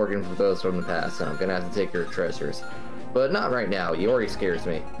sorry, but I'm working for those from the past, and I'm gonna have to take your treasures. But not right now. Iori scares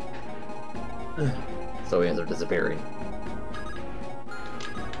me." So he ends up disappearing.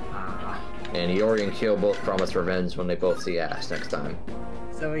 And Iori and Kyo both promise revenge when they both see Ash next time.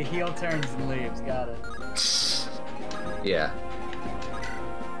 So he heel turns and leaves, got it. Yeah.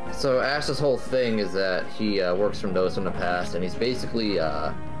 So Ash's whole thing is that he works from those from the past, and he's basically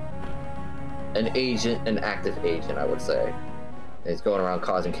an agent, an active agent, I would say. He's going around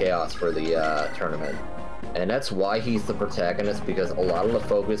causing chaos for the tournament. And that's why he's the protagonist, because a lot of the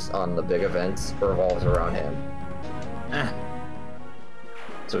focus on the big events revolves around him.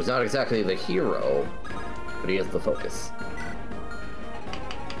 So he's not exactly the hero, but he is the focus.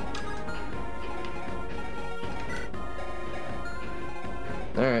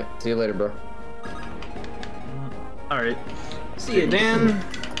 Alright, see you later, bro. Alright. See you, Dan.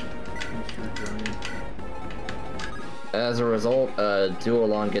 As a result,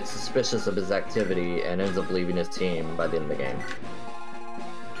 Duolon gets suspicious of his activity and ends up leaving his team by the end of the game.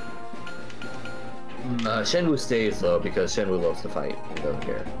 Shenwu stays though, because Shenwu loves to fight and doesn't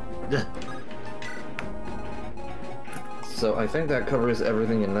care. So I think that covers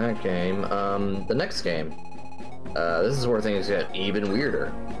everything in that game. The next game. This is where things get even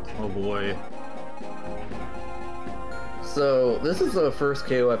weirder. Oh boy. So, this is the first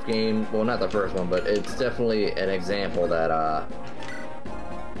KOF game, well, not the first one, but it's definitely an example that,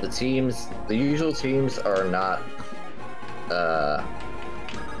 the usual teams are not,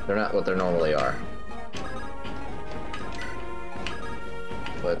 they're not what they normally are.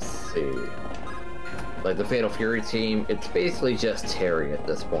 Let's see. Like, the Fatal Fury team, it's basically just Terry at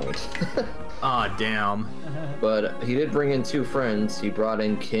this point. Ah, damn. But he did bring in two friends. He brought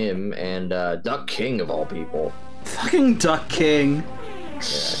in Kim and, Duck King, of all people. Fucking Duck King.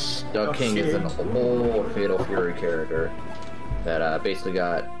 Yeah, Duck King is an old Fatal Fury character that basically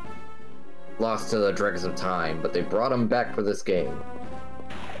got lost to the dregs of time, but they brought him back for this game.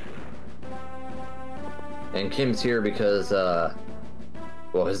 And Kim's here because,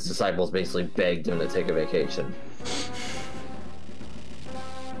 well, his disciples basically begged him to take a vacation.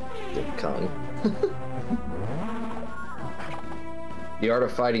 Dick Kong. The Art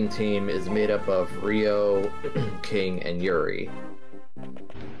of Fighting team is made up of Ryo, King, and Yuri.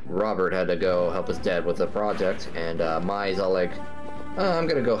 Robert had to go help his dad with the project, and Mai's all like, I'm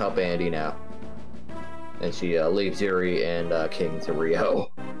gonna go help Andy now. And she leaves Yuri and King to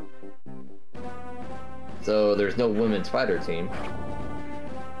Ryo. So there's no women's fighter team.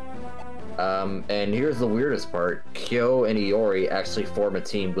 And here's the weirdest part. Kyo and Iori actually form a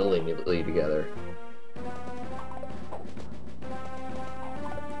team willingly together.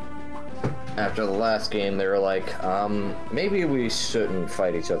 After the last game, they were like, maybe we shouldn't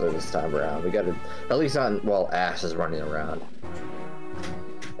fight each other this time around. We gotta, at least not while Ash is running around.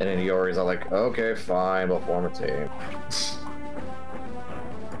 And then Yori's all like, okay, fine, we'll form a team.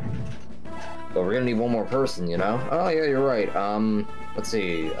 But we're gonna need one more person, you know? Oh yeah, you're right. Let's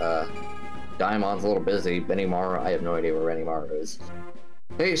see, Diamond's a little busy. Benimaru, I have no idea where Benimaru is.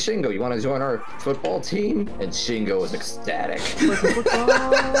 Hey Shingo, you wanna join our football team? And Shingo is ecstatic.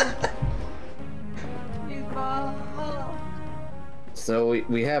 So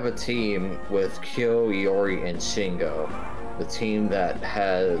we have a team with Kyo, Iori, and Shingo. The team that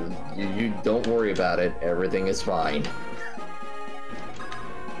has... You don't worry about it, everything is fine.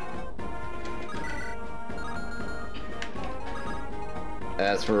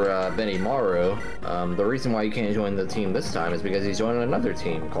 As for Benimaru, the reason why he can't join the team this time is because he's joining another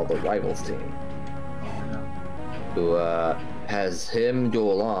team called the Rivals team. Who has him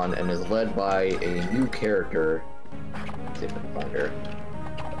duel on and is led by a new character. Let's see if I can find her.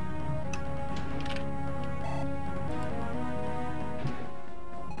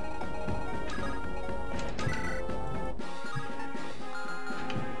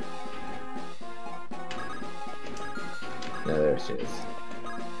 No, there she is.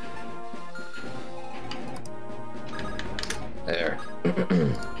 There.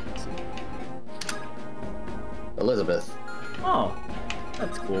 Elizabeth. Oh,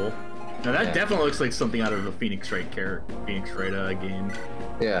 that's cool. Now that definitely looks like something out of the Phoenix Wright game.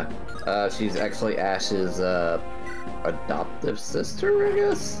 Yeah. She's actually Ash's adoptive sister, I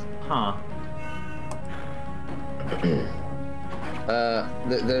guess. Huh.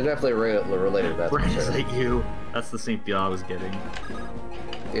 They're definitely related. That's Friends for sure. like you. That's the same feel I was getting.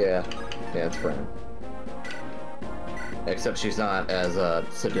 Yeah, it's Fran. Except she's not as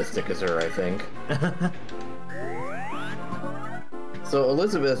sadistic as her, I think. So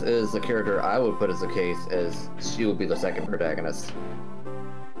Elizabeth is the character I would put as the case as she will be the second protagonist.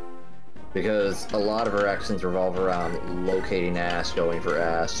 Because a lot of her actions revolve around locating Ash, going for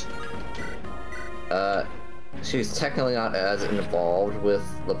Ash. She's technically not as involved with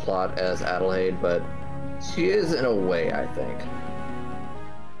the plot as Adelaide, but she is in a way, I think.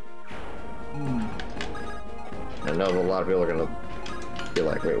 I know a lot of people are gonna be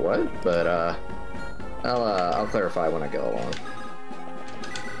like, wait, what? But I'll clarify when I go along.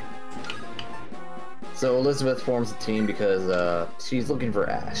 So Elizabeth forms a team because she's looking for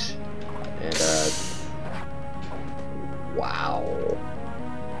Ash. And wow.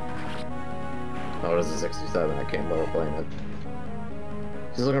 Oh, this is 67. I can't bother playing it.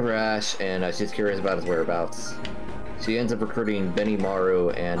 She's looking for Ash, and she's curious about his whereabouts. She ends up recruiting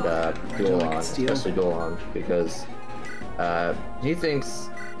Benimaru and Duelon, especially Duelon, because he thinks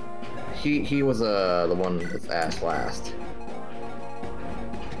he was the one with Ash last.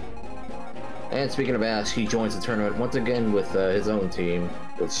 And speaking of Ash, he joins the tournament once again with his own team,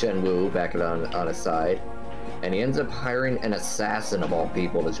 with Shenwu back on his side, and he ends up hiring an assassin of all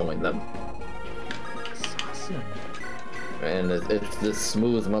people to join them. And it's this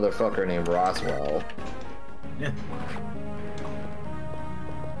smooth motherfucker named Roswell. Yeah.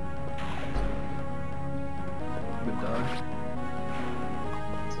 Good dog.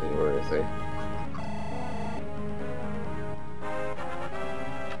 Let's see, where is he?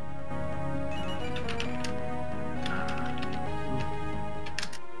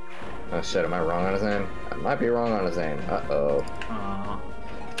 Oh shit, am I wrong on his name? I might be wrong on his name. Uh-oh.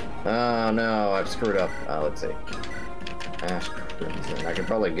 Oh no, I've screwed up. Let's see. Ash Crimson. I could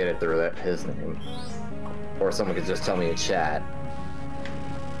probably get it through his name. Or someone could just tell me in chat.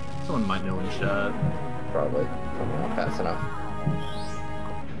 Someone might know in chat. Probably. Not fast enough.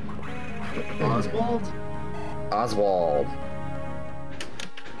 Oswald? Oswald.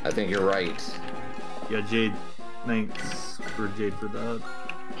 I think you're right. Yeah, Jade. Thanks for Jade for that.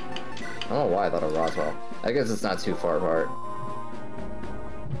 I don't know why I thought of Roswell. I guess it's not too far apart.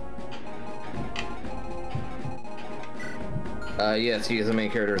 Yes, he is the main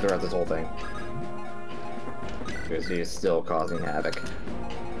character throughout this whole thing. Because he is still causing havoc.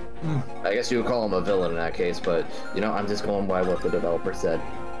 I guess you would call him a villain in that case, but, you know, I'm just going by what the developer said.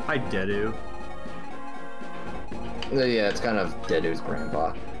 Hi, Dedu. Yeah, it's kind of Dedu's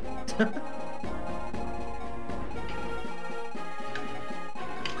grandpa.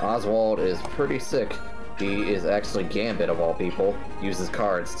 Oswald is pretty sick. He is actually Gambit of all people. Uses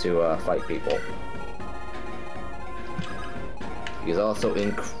cards to fight people. He's also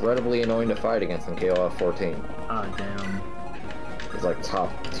incredibly annoying to fight against in KOF-14. Ah, damn. He's like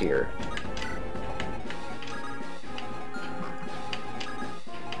top tier.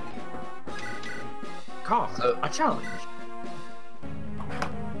 Call. A challenge.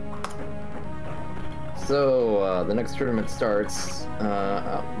 So, the next tournament starts.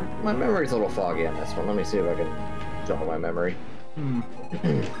 My memory's a little foggy on this one. Let me see if I can jump on my memory.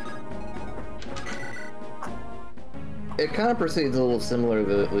 It kind of proceeds a little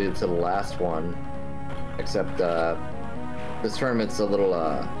similarly to the last one, except this tournament's a little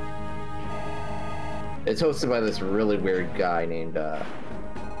it's hosted by this really weird guy named I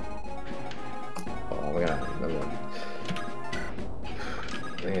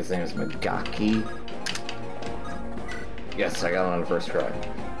think his name is Magaki. Yes, I got it on the first try.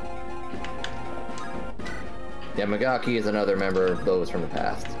 Yeah, Magaki is another member of those from the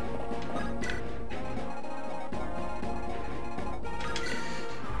past.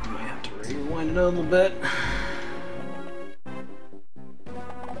 Might have to rewind it a little bit.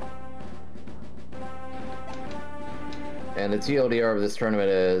 And the TLDR of this tournament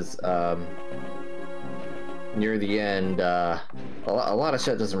is, near the end, a lot of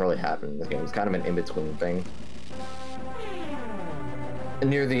shit doesn't really happen in this game. It's kind of an in-between thing. And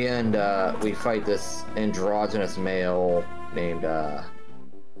near the end, we fight this androgynous male named,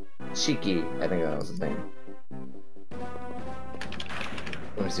 Shiki. I think that was his name.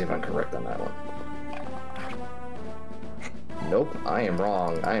 Let me see if I'm correct on that one. Nope, I am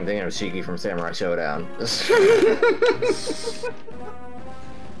wrong. I am thinking of Shiki from Samurai Showdown.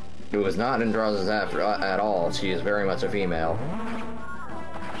 It was not androgynous at all. She is very much a female.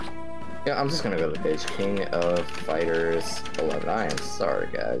 Yeah, I'm just gonna go to the page. King of Fighters 11. I am sorry,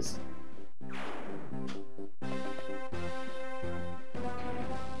 guys.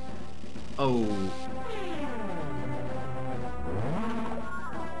 Oh.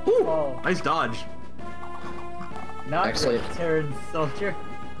 Oh, Nice dodge. not Actually- Terran soldier.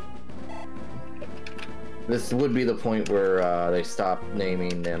 This would be the point where they stop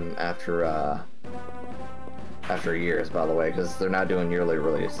naming them after years, by the way, because they're not doing yearly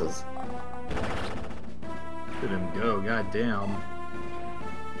releases. Let him go, goddamn.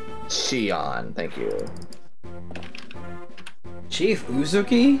 Shion, thank you. Chief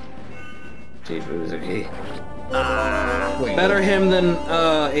Uzuki? Chief Uzuki. Wait, Better him than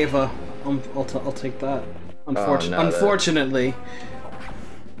Ava. I'll take that. Unfortunately.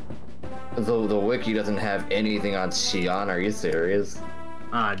 The wiki doesn't have anything on Shion, are you serious?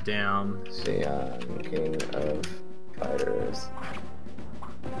 Ah, damn. Shion, King of Fighters.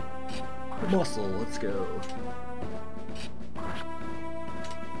 Muscle, let's go.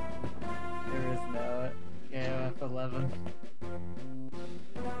 There is no KOF11.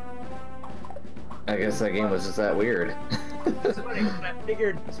 I guess that game was just that weird. It's funny, I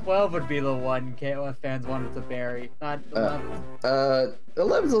figured 12 would be the one KOF fans wanted to bury, not 11.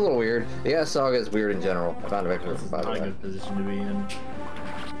 11's a little weird. The Ash Saga is weird in general. I found a vector This is by the not a way. good position to be in.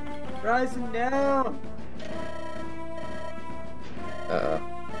 Raizen, no!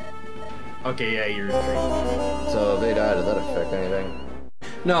 Okay, yeah, you're right. So if they die, does that affect anything?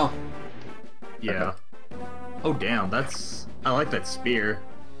 No. Yeah. Oh, damn, that's... I like that spear.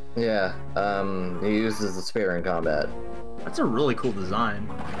 Yeah, he uses the spear in combat. That's a really cool design.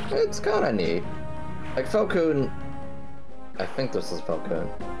 It's kinda neat. Like Falcon, I think this is Falcon.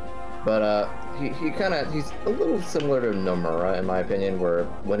 But he's a little similar to Nomura in my opinion, where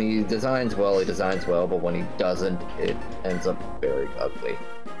when he designs well, but when he doesn't, it ends up very ugly.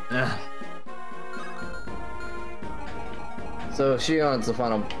 So Shion's the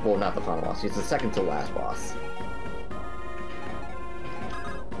final, well, not the final boss, he's the second to last boss.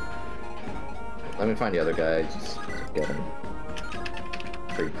 Let me find the other guy, just to get him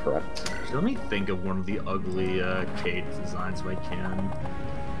pre-prepped. Actually, let me think of one of the ugly Cade designs if I can.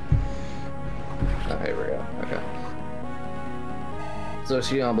 Oh, here we go. Okay. So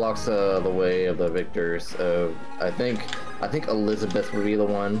Shion blocks the way of the victors. I think Elizabeth would be the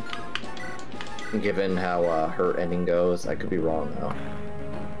one, given how her ending goes. I could be wrong though.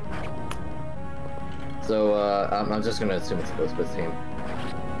 So I'm just gonna assume it's Elizabeth's team.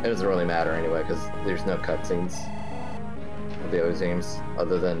 It doesn't really matter anyway, because there's no cutscenes of the other teams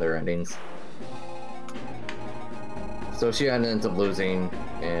other than their endings. So Shion ends up losing,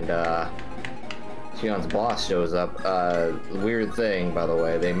 and Shion's boss shows up. Weird thing, by the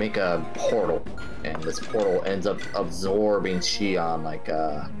way, they make a portal, and this portal ends up absorbing Shion like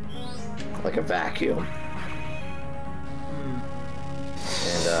a vacuum.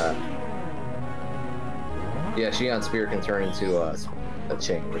 And yeah, Shion's spear can turn into a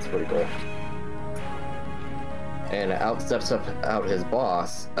chain. It's pretty cool. And out steps out his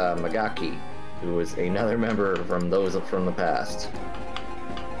boss, Magaki, who is another member from those from the past.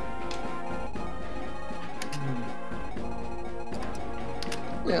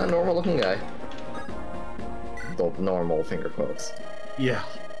 Yeah, normal looking guy. The normal finger quotes. Yeah.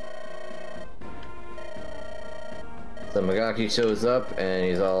 So Magaki shows up and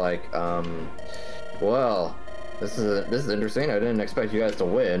he's all like, well, this is interesting. I didn't expect you guys to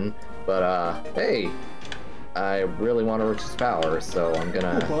win, but hey, I really want Orochi's power, so I'm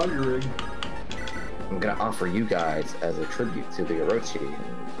gonna offer you guys as a tribute to the Orochi. And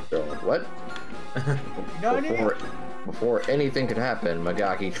they're like, what? Before anything could happen,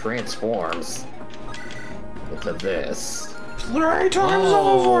 Magaki transforms into this. Playtime's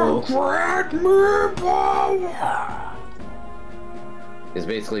over! Grant me power! It's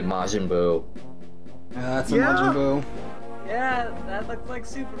basically Majin Buu. Yeah, that's a Majin Buu. Yeah, that looks like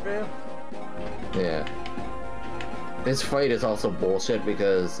Super Buu. Yeah. This fight is also bullshit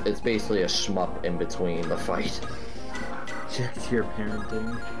because it's basically a shmup in between the fight. Check your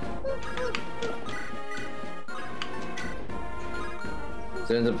parenting.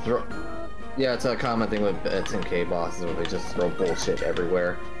 So it ends up yeah, it's a common thing with SNK bosses where they just throw bullshit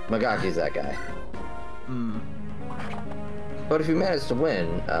everywhere. Magaki's that guy. But if you manage to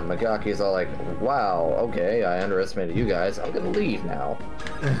win, Magaki's all like, wow, okay, I underestimated you guys, I'm gonna leave now.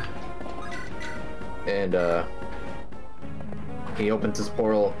 And he opens his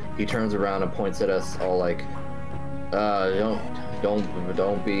portal, he turns around and points at us all like,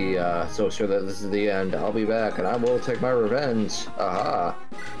 don't be so sure that this is the end. I'll be back and I will take my revenge. Aha.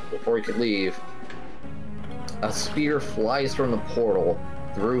 Before he could leave, a spear flies from the portal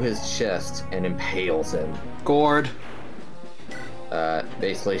through his chest and impales him. Gourd.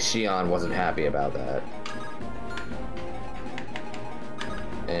 Basically, Shion wasn't happy about that.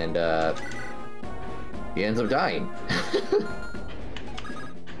 And, he ends up dying.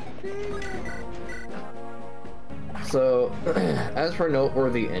 So, as for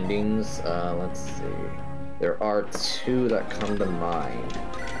noteworthy endings, let's see. There are two that come to mind.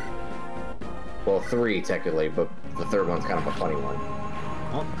 Well, three technically, but the third one's kind of a funny one.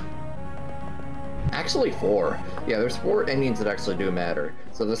 Huh? Actually, four. Yeah, there's four endings that actually do matter.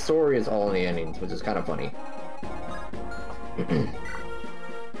 So the story is all in the endings, which is kind of funny.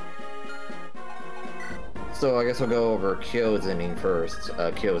 So I guess we'll go over Kyo's ending first.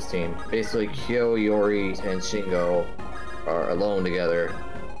 Kyo's team. Basically, Kyo, Iori, and Shingo are alone together.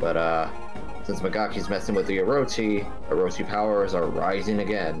 But since Magaki's messing with the Orochi powers are rising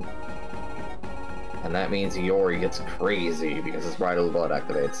again. And that means Iori gets crazy because his Bridal Blood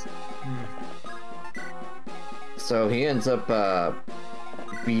activates. So he ends up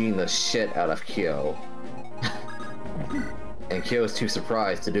beating the shit out of Kyo. And Kyo's too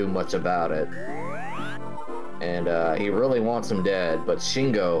surprised to do much about it. And he really wants him dead, but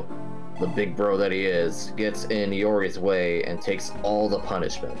Shingo, the big bro that he is, gets in Iori's way and takes all the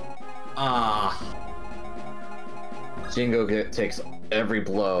punishment. Shingo takes every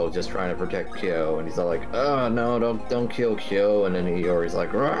blow just trying to protect Kyo, and he's all like, oh no, don't kill Kyo, and then Iori's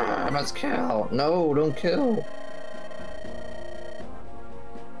like, I must kill, no, don't kill.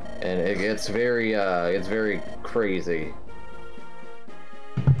 And it gets very crazy.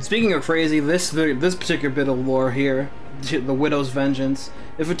 Speaking of crazy, this particular bit of lore here, the Widow's Vengeance.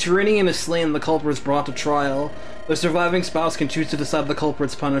 If a Tirynian is slain and the culprit is brought to trial, the surviving spouse can choose to decide the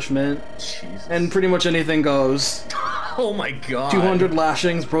culprit's punishment. Jesus. And pretty much anything goes. Oh my god. 200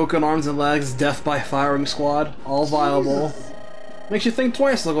 lashings, broken arms and legs, death by firing squad, all viable. Jesus. Makes you think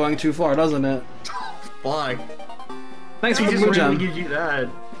twice of going too far, doesn't it? Fuck. Thanks for the just blue randomly gem. gives you that.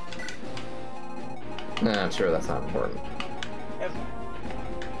 Nah, I'm sure that's not important.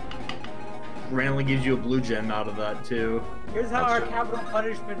 Randomly gives you a blue gem out of that too. Here's how our capital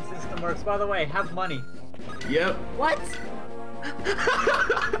punishment system works. By the way, have money. Yep. What?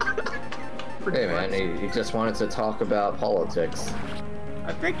 Hey man, he just wanted to talk about politics.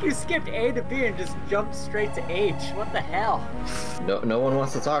 I think you skipped A to B and just jumped straight to H. What the hell? No one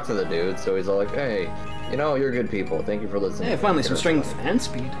wants to talk to the dude, so he's all like, hey, you know, you're good people. Thank you for listening. Hey, finally some strength and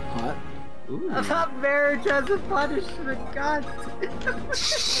speed. Hot. Ooh. I thought marriage as a punishment. God.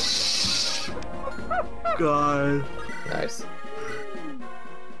 God. Nice.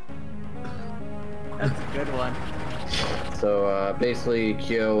 That's a good one. So, basically,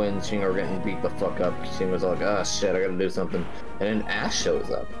 Kyo and Shingo are getting beat the fuck up. Shingo's like, ah, shit, I gotta do something. And then Ash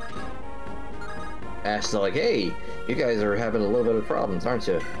shows up. Ash is like, hey, you guys are having a little bit of problems, aren't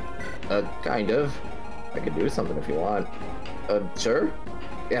you? Kind of. I could do something if you want. Sure?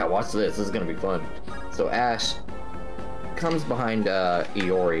 Yeah, watch this. This is gonna be fun. So Ash comes behind,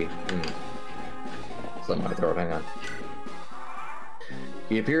 Iori. So I'm gonna throw it, hang on.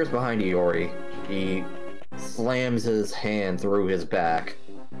 He appears behind Iori. He slams his hand through his back.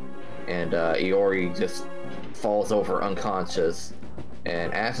 And, Iori just falls over unconscious.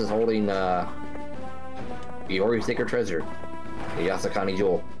 And Ash is holding, Iori's sacred treasure. The Yasakani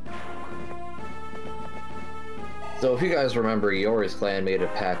Jewel. So if you guys remember, Iori's clan made a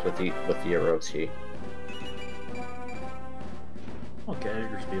pact with the Orochi. Okay, I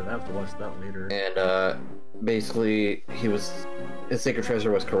have to watch that later. And basically his sacred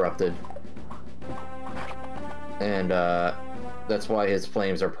treasure was corrupted. And that's why his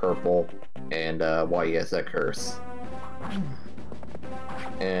flames are purple, and why he has that curse.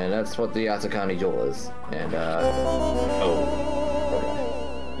 And that's what the Yatsukani Jewel is. And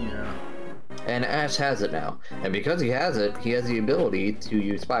Yeah. and Ash has it now. And because he has it, he has the ability to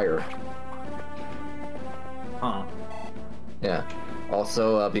use fire. Huh. Yeah.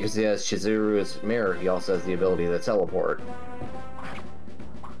 Also, because he has Chizuru's mirror, he also has the ability to teleport.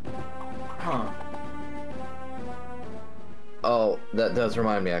 Huh. Oh, that does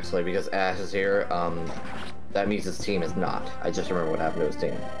remind me, actually, because Ash is here, that means his team is not. I just remember what happened to his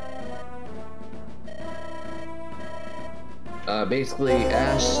team. Basically,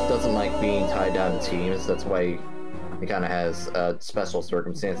 Ash doesn't like being tied down to teams, that's why he kind of has special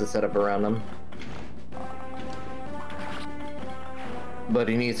circumstances set up around him. But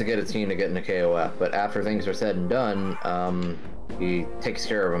he needs to get a team to get into KOF, but after things are said and done, he takes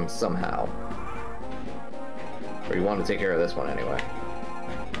care of him somehow. Or you want to take care of this one anyway.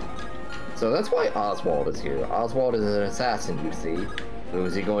 So that's why Oswald is here. Oswald is an assassin, you see. Who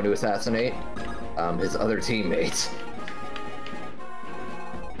is he going to assassinate? His other teammates.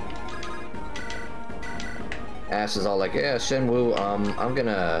 Ash is all like, yeah, Shenwu, I'm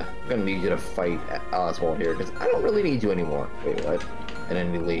gonna need you to fight Oswald here, because I don't really need you anymore. Wait, what? And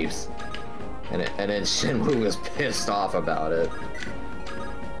then he leaves. And then Shenwu is pissed off about it.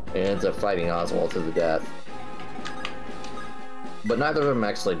 And ends up fighting Oswald to the death. But neither of them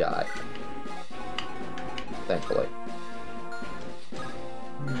actually die. Thankfully.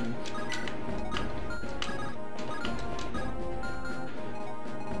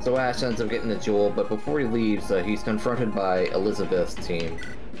 So Ash ends up getting the jewel, but before he leaves, he's confronted by Elizabeth's team.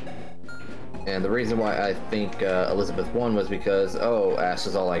 And the reason why I think Elizabeth won was because, oh, Ash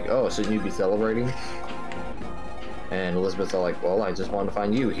is all like, oh, shouldn't you be celebrating? And Elizabeth's all like, well, I just wanted to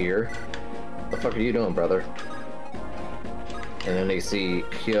find you here. What the fuck are you doing, brother? And then they see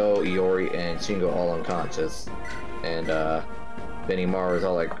Kyo, Iori, and Shingo all unconscious. And Benimaru is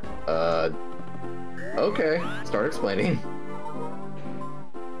all like, okay, start explaining.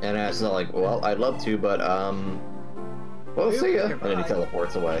 And Ash is all like, well, I'd love to, but, well, see ya. And then he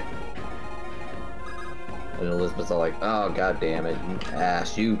teleports away. And Elizabeth's all like, oh, god damn it,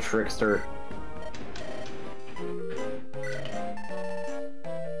 Ash, you trickster.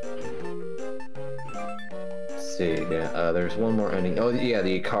 Let's see, yeah, there's one more ending. Oh, yeah,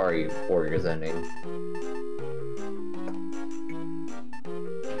 the Ikari Warriors ending.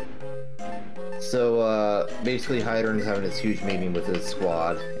 So, basically Hydron is having this huge meeting with his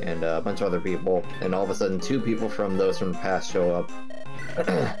squad and a bunch of other people, and all of a sudden 2 people from those from the past show up.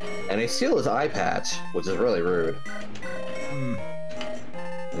 And they steal his eye patch, which is really rude. And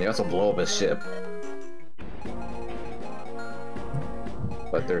they also blow up his ship.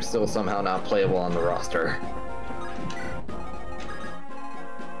 But they're still somehow not playable on the roster.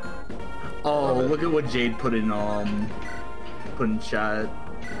 Oh, look at what Jade put in chat.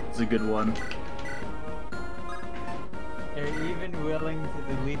 It's a good one. They're even willing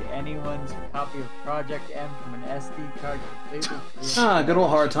to delete anyone's copy of Project M from an SD card completely free. Ah, good old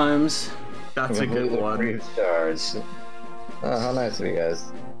hard times. That's a good one. Free of charge. Oh, how nice of you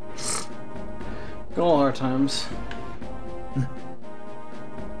guys. Good old hard times.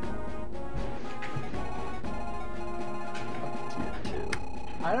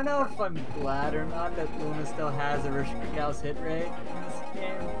 I don't know if I'm glad or not that Luna still has a Rishika's hit rate in this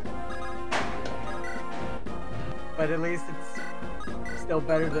game. But at least it's still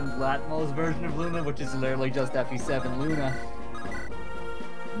better than Blatmo's version of Luna, which is literally just FE7 Luna.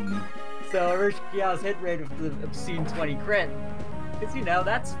 So Rishika's hit rate of the obscene 20 crit. Because, you know,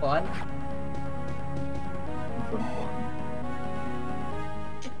 that's fun.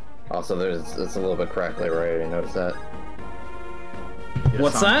 Also, it's a little bit crackly, right? You notice that? Yeah,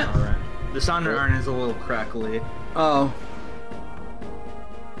 What's that? The Sonder Arn is a little crackly. Oh.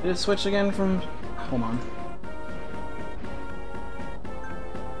 Did it switch again from... Hold on.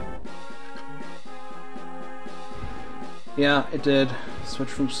 Yeah, it did. Switch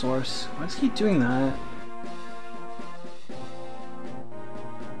from source. Why does he keep doing that?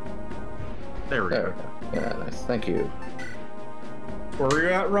 There we go. Yeah, nice. Thank you. Where were you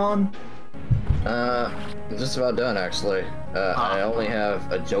at, Ron? Just about done, actually. I only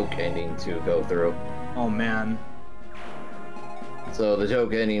have a joke ending to go through. Oh, man. So the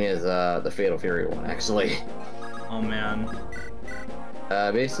joke ending is the Fatal Fury one, actually. Oh, man.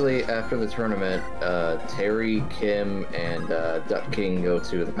 Basically, after the tournament, Terry, Kim, and Duck King go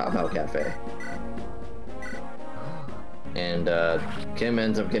to the Pow Pow Cafe. and Kim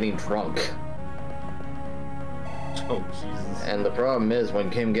ends up getting drunk. Oh, Jesus. And the problem is, when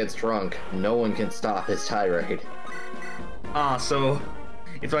Kim gets drunk, no one can stop his tirade. So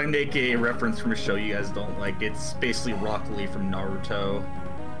if I make a reference from a show you guys don't like, it's basically Rock Lee from Naruto.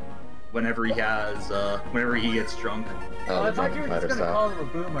 Whenever he gets drunk. Oh, I thought you were just gonna style. call him a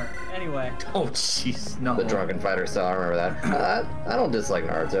boomer. Anyway. Oh, jeez, no. The drunken fighter style, I remember that. I don't dislike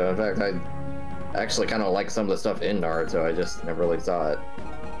Naruto. In fact, I actually kind of like some of the stuff in Naruto. I just never really saw it.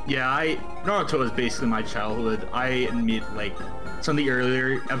 Yeah, Naruto is basically my childhood. I admit, like, some of the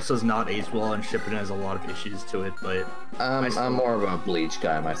earlier episodes not aged well, and Shippuden has a lot of issues to it, but... I'm more of a Bleach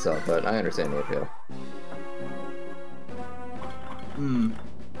guy myself, but I understand the appeal.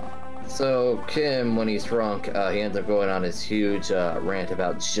 So, Kim, when he's drunk, he ends up going on his huge rant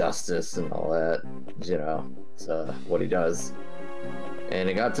about justice and all that. You know, it's what he does. And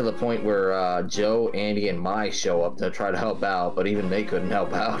it got to the point where Joe, Andy, and Mai show up to try to help out, but even they couldn't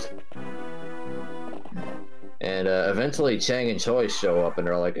help out. And eventually Chang and Choi show up, and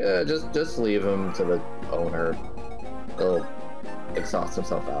they're like, just leave him to the owner. He'll exhaust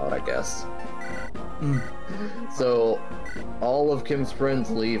himself out, I guess. So, all of Kim's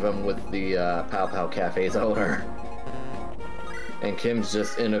friends leave him with the Pow Pow Cafe's owner. And Kim's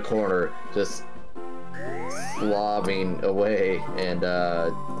just in a corner, just slobbing away and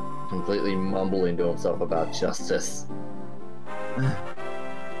completely mumbling to himself about justice.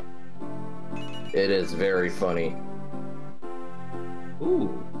 It is very funny.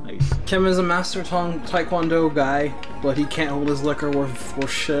 Ooh, nice. Kim is a master taekwondo guy, but he can't hold his liquor worth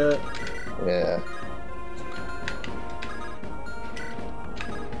shit. Yeah.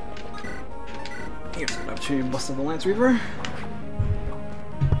 Here's an opportunity to bust up the Lance Reaver.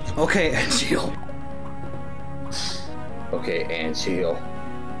 Okay, and shield. Okay, and shield.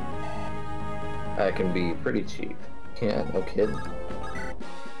 That can be pretty cheap. Yeah, no kidding.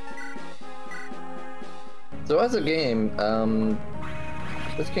 So as a game,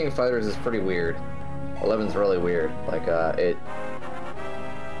 this King of Fighters is pretty weird. 11's really weird. Like, it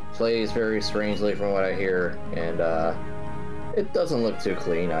plays very strangely from what I hear, and it doesn't look too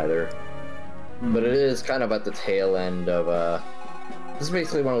clean either. But it is kind of at the tail end of, this is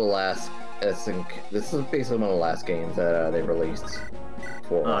basically one of the last, this is basically one of the last games that they released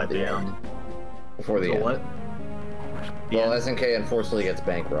for the end. Before the end. What? Well, SNK unfortunately gets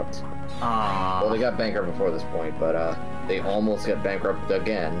bankrupt. Well, they got bankrupt before this point, but they almost got bankrupt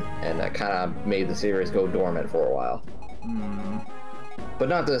again, and that kind of made the series go dormant for a while. But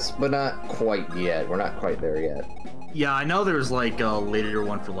not quite yet. We're not quite there yet. Yeah, I know there's like a later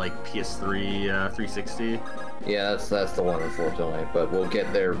one for like PS3, 360. Yeah, that's the one, unfortunately, but we'll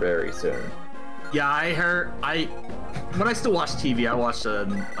get there very soon. Yeah, I heard. When I still watch TV, I watched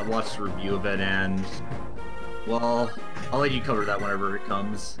a review of it, and well, I'll let you cover that whenever it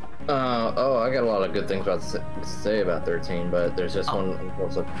comes. Oh, I got a lot of good things to say about 13, but there's just one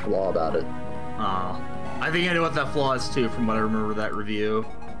unfortunate flaw about it. I think I know what that flaw is too, from what I remember that review.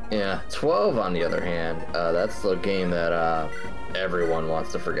 Yeah, 12 on the other hand, that's the game that everyone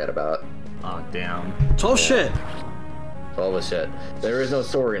wants to forget about. Oh, damn. 12 shit. 12 is shit. There is no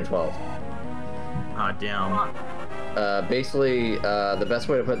story in 12. Ah, damn. Basically, the best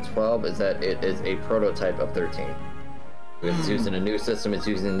way to put 12 is that it is a prototype of 13. It's using a new system, it's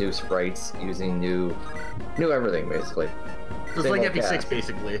using new sprites, using new everything, basically. So it's like FE6,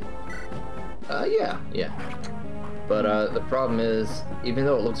 basically. Yeah. But the problem is, even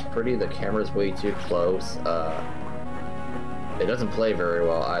though it looks pretty, the camera's way too close. It doesn't play very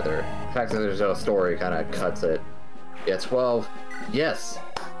well either. The fact that there's no story kind of cuts it. Yeah, 12. Yes,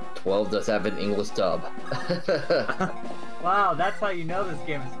 12 does have an English dub. Wow, that's how you know this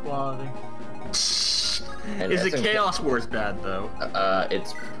game is quality. And Is it Chaos Wars bad though?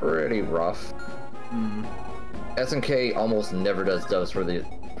 It's pretty rough. SNK almost never does dubs for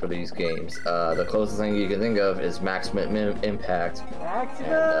these games. The closest thing you can think of is Maximum Impact.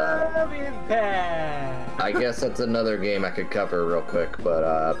 Maximum Impact! I guess that's another game I could cover real quick,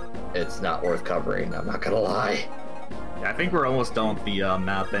 but it's not worth covering, I'm not gonna lie. Yeah, I think we're almost done with the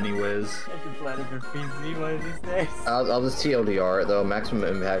map anyways. I should plan it for PC one of these days. I'll just TLDR it though. Maximum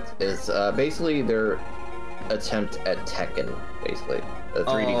Impact is basically their attempt at Tekken, basically. The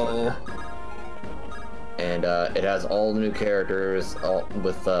 3D fighter. And it has all new characters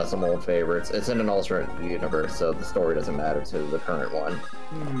with some old favorites. It's in an alternate universe, so the story doesn't matter to the current one.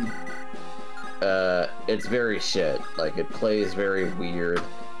 It's very shit. Like, it plays very weird.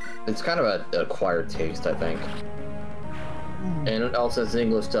 It's kind of an acquired taste, I think. And it also has an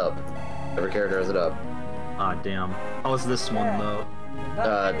English dub. Every character has a dub. Ah, damn. How was this one though?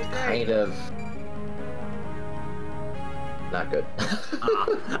 Kind of. not good.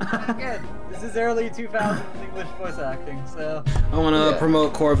 Again, this is early 2000s English voice acting, so. I want to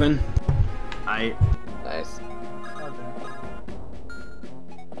promote Corvin. Nice.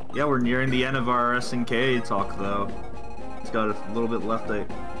 Yeah, we're nearing the end of our SNK talk, though. It's got a little bit left,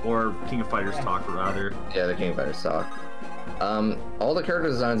 or King of Fighters talk, rather. Yeah, the King of Fighters talk. All the character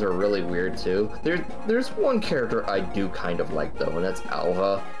designs are really weird, too. There's one character I do kind of like, though, and that's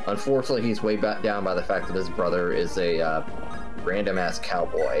Alva. Unfortunately, he's way back down by the fact that his brother is a random-ass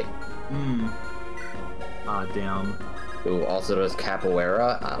cowboy. Ah, damn. Who also does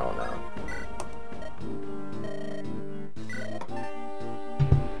capoeira? I don't know.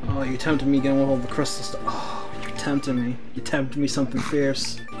 Oh, you tempted me getting all the crystal stuff. Oh, you're tempting me. You tempted me something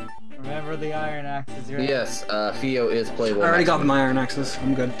fierce. Remember the iron axes, right? Yes, Theo is playable. I already got my iron axes.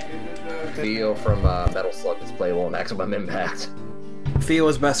 I'm good. Theo from Metal Slug is playable in Maximum Impact. Theo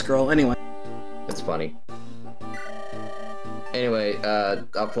is best girl. Anyway. It's funny. Anyway,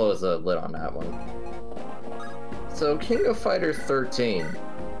 I'll close the lid on that one. So, King of Fighters 13.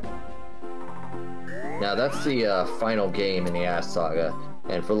 Now, that's the final game in the Ash Saga.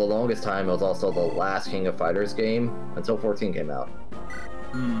 And for the longest time, it was also the last King of Fighters game until 14 came out.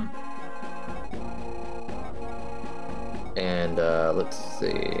 And let's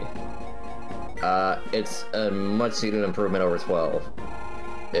see. It's a much needed improvement over 12.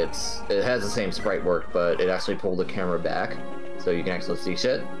 It has the same sprite work, but it actually pulled the camera back, so you can actually see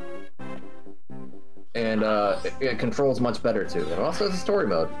shit. And it controls much better too. It also has a story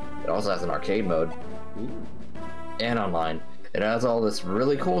mode. It also has an arcade mode. And online. It has all this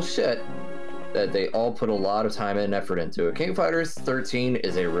really cool shit that they all put a lot of time and effort into it. King of Fighters 13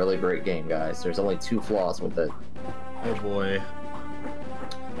 is a really great game, guys. There's only 2 flaws with it. Oh boy.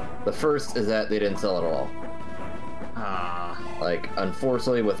 The first is that they didn't sell it all. Like,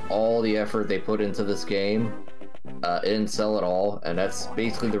 unfortunately, with all the effort they put into this game, it didn't sell it all, and that's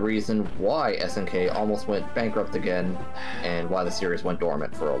basically the reason why SNK almost went bankrupt again, and why the series went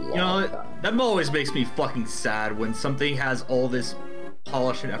dormant for a long time. That always makes me fucking sad when something has all this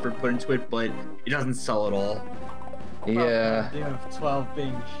polish and effort put into it, but it doesn't sell at all. Yeah. Of 12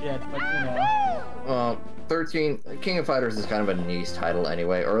 being shit, but you know. Well, 13, King of Fighters is kind of a niche title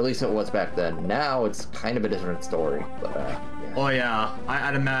anyway, or at least it was back then. Now it's kind of a different story, but yeah. Oh yeah,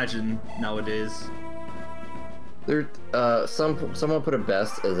 I'd imagine nowadays. There, someone put it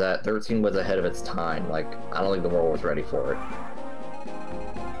best is that 13 was ahead of its time. Like, I don't think the world was ready for it.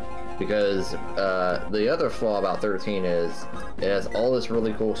 Because the other flaw about 13 is it has all this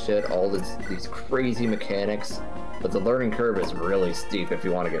really cool shit, all these crazy mechanics, but the learning curve is really steep if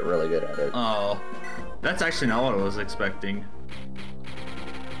you want to get really good at it. Oh, that's actually not what I was expecting.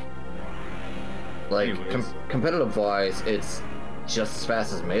 Like, competitive-wise, it's just as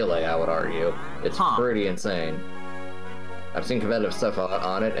fast as Melee, I would argue. It's pretty insane. I've seen competitive stuff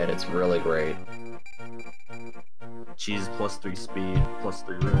on it, and it's really great. Cheese plus 3 speed, plus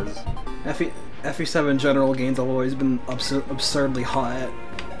 3 res. FE7 general gains have always been absurdly hot.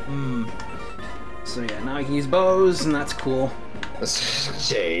 So yeah, now I can use bows, and that's cool.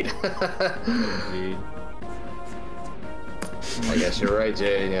 Jade. Indeed. I guess you're right,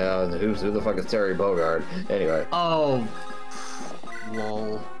 Jade. You know, who the fuck is Terry Bogard? Anyway. Oh.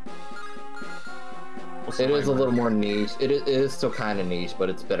 Lol. It is a little more niche. It is still kind of niche, but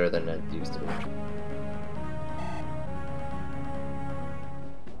it's better than it used to be.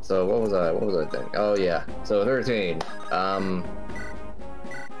 So what was I thinking? Oh yeah. So 13.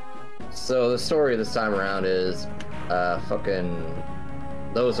 So the story this time around is, fucking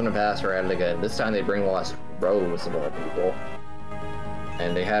those in the past are at it again. This time they brainwashed Rose of all people,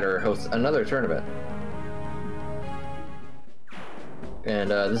 and they had her host another tournament.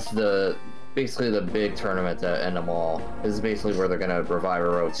 And this is basically the big tournament to end them all. This is basically where they're gonna revive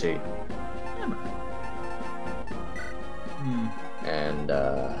Orochi. And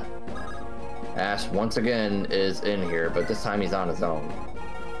Ash once again is in here, but this time he's on his own.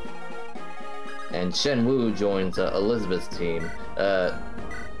 And Shenwu joins Elizabeth's team.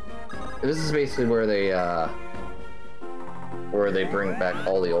 This is basically where they bring back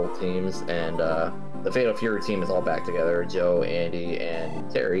all the old teams, and the Fatal Fury team is all back together. Joe, Andy, and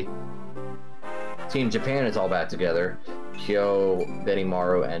Terry. Team Japan is all back together. Kyo,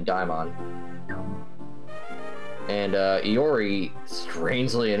 Benimaru, and Daimon. And Iori,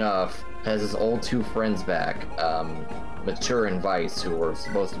 strangely enough, has his old 2 friends back, Mature and Vice, who were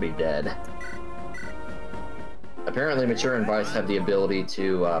supposed to be dead. Apparently, Mature and Vice have the ability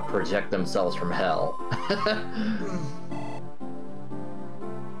to project themselves from hell.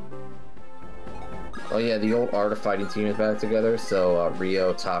 Oh yeah, the old Art of Fighting team is back together, so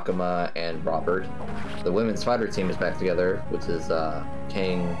Ryo, Takuma, and Robert. The women's fighter team is back together, which is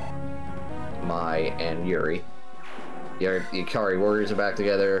King, Mai, and Yuri. The Ikari Warriors are back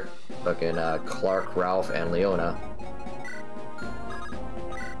together, fucking Clark, Ralph, and Leona.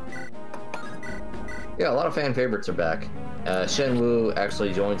 Yeah, a lot of fan favorites are back. Shenwu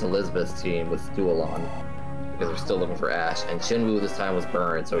actually joins Elizabeth's team with Duolon, because they're still looking for Ash, and Shenwu this time was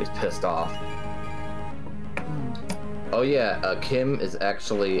burned, so he's pissed off. Oh yeah, Kim is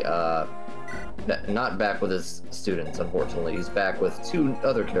actually not back with his students, unfortunately. He's back with 2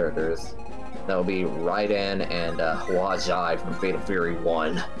 other characters. That will be Raizen and Huuuge from Fatal Fury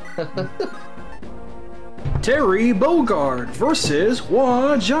 1. Terry Bogard versus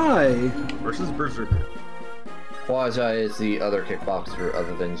Huuuge. Versus Berserker. Huuuge is the other kickboxer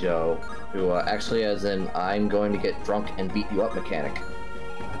other than Joe, who actually has an I'm going to get drunk and beat you up mechanic.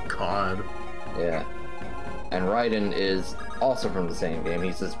 God. Yeah. And Raiden is also from the same game.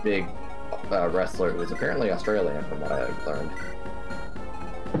 He's this big wrestler who's apparently Australian, from what I've learned.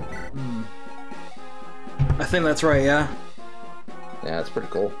 I think that's right, yeah. Yeah, that's pretty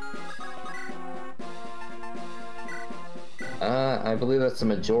cool. I believe that's the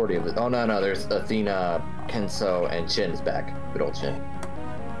majority of it. Oh, no, there's Athena, Kenso, and Shin is back. Good old Shin.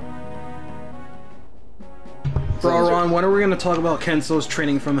 Bro, Ron, when are we going to talk about Kenso's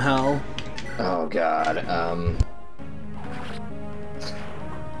training from hell? Oh, God.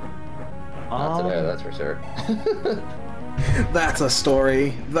 Not today, that's for sure. That's a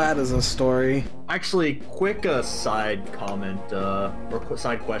story. That is a story. Actually, quick side comment, or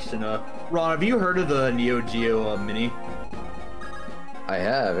side question. Ron, have you heard of the Neo Geo Mini? I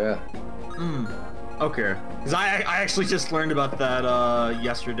have, yeah. Okay. Because I actually just learned about that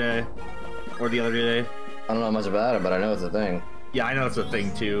yesterday, or the other day. I don't know much about it, but I know it's a thing. Yeah, I know it's a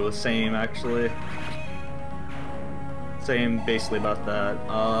thing too. Same, actually. Same, basically, about that.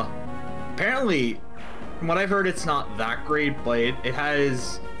 Apparently, from what I've heard, it's not that great, but it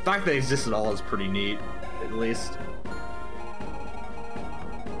has... The fact that it exists at all is pretty neat, at least.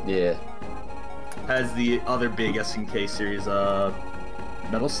 Yeah. Has the other big SNK series,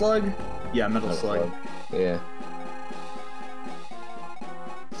 Metal Slug? Yeah, Metal Slug. Yeah.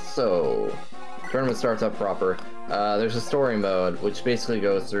 So, tournament starts up proper. There's a story mode, which basically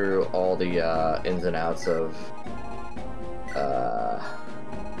goes through all the ins and outs of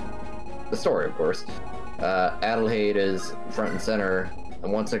the story, of course. Adelheid is front and center,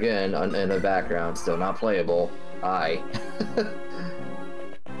 and once again, in the background, still not playable. Hi.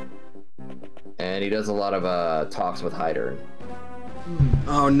 And he does a lot of talks with Hyder.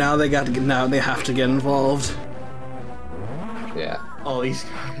 Oh, now they have to get involved. Yeah. Oh, these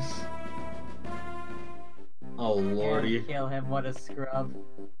guys. Oh, lordy. Can't kill him, what a scrub.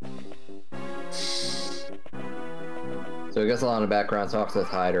 So he gets a lot in the background, talks with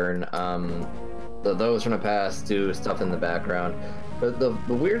Hyder, and those from the past do stuff in the background. But the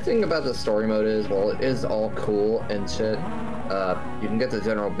weird thing about the story mode is, while it is all cool and shit, you can get the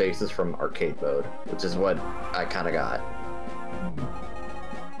general basis from arcade mode, which is what I kind of got.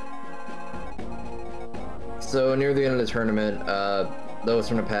 So near the end of the tournament, those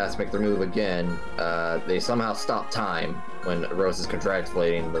from the past make their move again. They somehow stop time when Rose is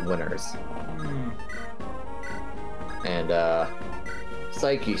congratulating the winners. And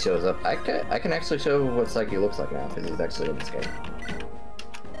Psyche shows up. I can actually show what Psyche looks like now, because he's actually in this game.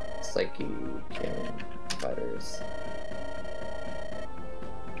 Psyche King Fighters.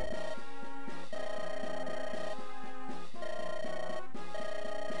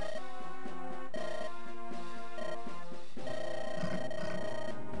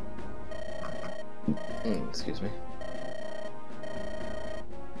 Excuse me.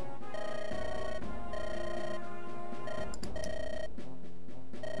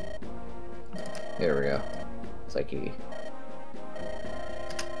 There we go. Psyche.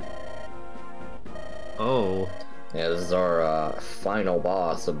 Oh. Yeah, this is our final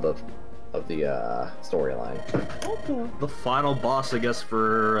boss of the storyline. The final boss, I guess,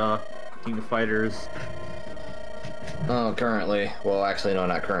 for King of Fighters. Oh, currently. Well, actually, no,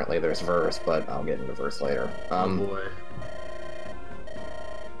 not currently. There's Verse, but I'll get into Verse later. Oh boy.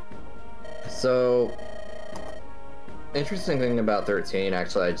 So, interesting thing about 13,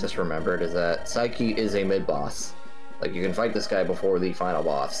 actually, I just remembered, is that Psyche is a mid-boss. Like, you can fight this guy before the final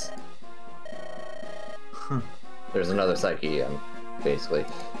boss. There's another Psyche, basically.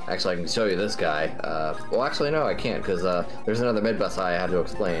 Actually, I can show you this guy. Well, actually, no, I can't, because there's another mid-boss I had to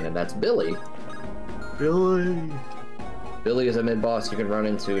explain, and that's Billy. Billy. Billy is a mid-boss you can run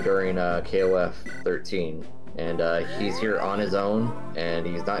into during KOF 13. And he's here on his own, and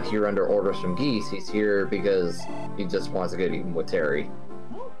he's not here under orders from Geese. He's here because he just wants to get even with Terry.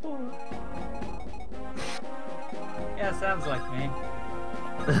 Yeah, sounds like me.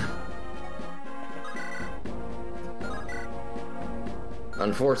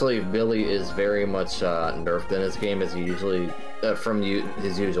 Unfortunately, Billy is very much nerfed in this game as he usually from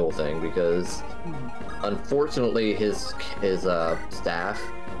his usual thing, because unfortunately his staff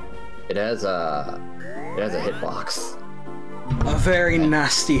it has a hitbox. A very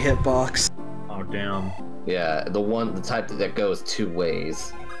nasty hitbox. Oh damn. Yeah, the type that goes two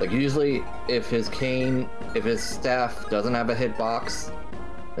ways. Like usually, if his staff doesn't have a hitbox,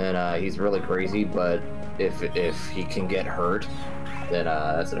 then he's really crazy. But if he can get hurt, then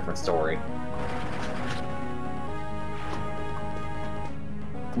that's a different story.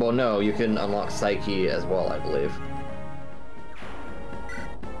 Well, no, you can unlock Psyche as well, I believe.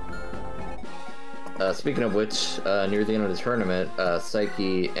 Speaking of which, near the end of the tournament,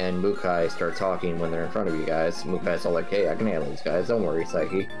 Psyche and Mukai start talking when they're in front of you guys. Mukai's all like, hey, I can handle these guys, don't worry,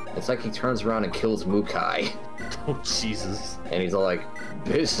 Psyche. And Psyche turns around and kills Mukai. Oh, Jesus. And he's all like,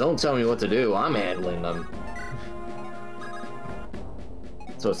 bitch, don't tell me what to do, I'm handling them.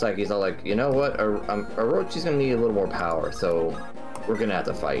 So Psyche's all like, you know what, Orochi's gonna need a little more power, so we're gonna have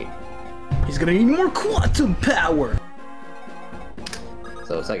to fight. He's gonna need more quantum power!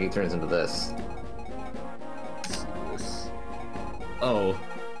 So Psyche turns into this. Oh.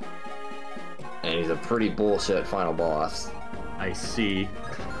 And he's a pretty bullshit final boss. I see.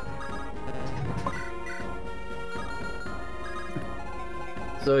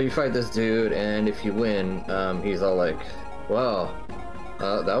 So you fight this dude, and if you win, he's all like, well,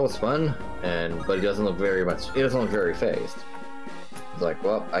 that was fun, but he doesn't look very phased. He's like,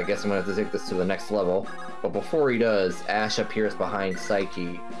 well, I guess I'm gonna have to take this to the next level. But before he does, Ash appears behind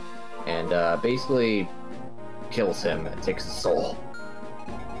Psyche, and basically kills him and takes his soul.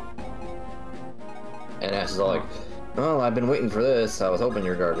 And Ash is all like, oh, I've been waiting for this. I was hoping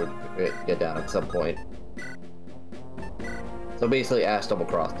your guard would get down at some point. So basically, Ash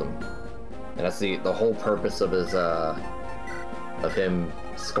double-crossed him. And that's the whole purpose of his, of him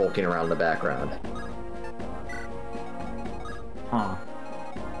skulking around the background. Huh.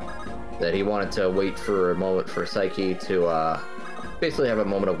 That he wanted to wait for a moment for Psyche to, basically have a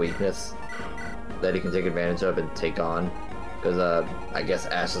moment of weakness that he can take advantage of and take on. Because, I guess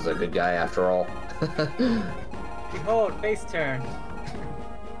Ash is a good guy after all. Behold, face turn.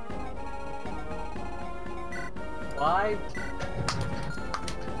 Why?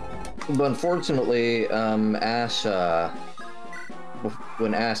 But unfortunately, Ash,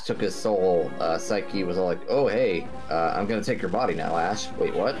 when Ash took his soul, Psyche was all like, oh hey, I'm gonna take your body now, Ash.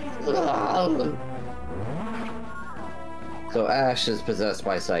 Wait, what? So Ash is possessed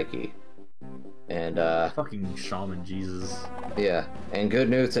by Psyche. And, Fucking shaman, Jesus. yeah. And good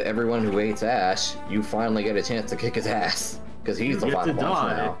news to everyone who hates Ash, you finally get a chance to kick his ass. Because he's the final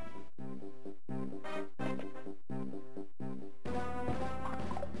boss now.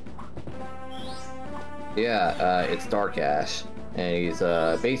 Yeah, it's Dark Ash. And he's,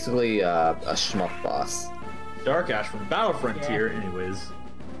 basically, a schmuck boss. Dark Ash from Battle Frontier, anyways.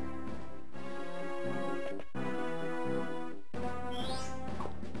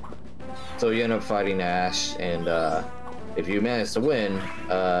 So you end up fighting Ash, and if you manage to win,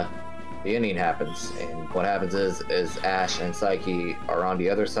 the ending happens. And what happens is Ash and Psyche are on the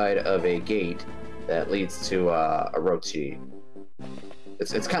other side of a gate that leads to Orochi.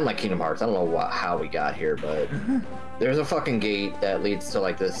 It's kind of like Kingdom Hearts. I don't know how we got here, but there's a fucking gate that leads to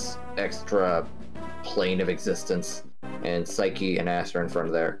like this extra plane of existence, and Psyche and Ash are in front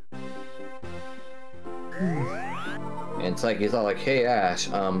of there. And Psyche's all like, hey Ash,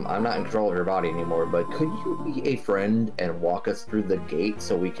 I'm not in control of your body anymore, but could you be a friend and walk us through the gate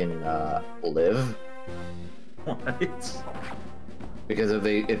so we can live? What? Because if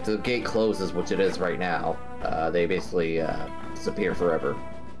the gate closes, which it is right now, they basically disappear forever.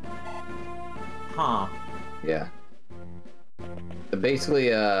 Huh. Yeah. But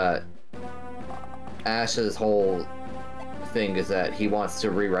basically, Ash's whole thing is that he wants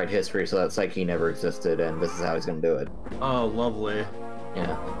to rewrite history so that Psyche never existed, and this is how he's gonna do it. Oh, lovely.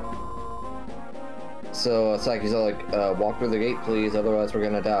 Yeah. So Psyche's all like, walk through the gate, please, otherwise we're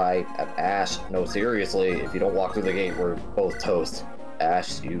gonna die. Ash, no, seriously, if you don't walk through the gate, we're both toast.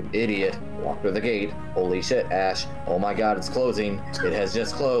 Ash, you idiot, walk through the gate. Holy shit, Ash. Oh my god, it's closing. It has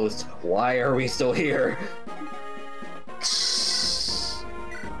just closed. Why are we still here?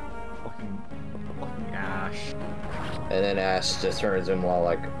 Fucking Ash. And then Ash just turns to him all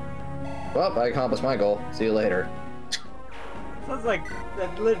like, well, I accomplished my goal. See you later. Sounds like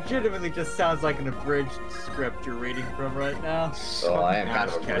that legitimately just sounds like an abridged script you're reading from right now. Oh, I am kind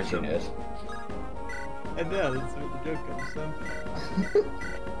of Ash approaching it. And yeah, that's where the joke comes from.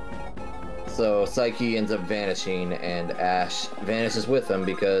 So Psyche ends up vanishing, and Ash vanishes with him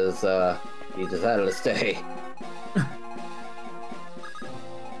because he decided to stay.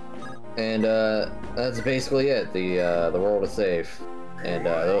 And that's basically it. The world is safe, and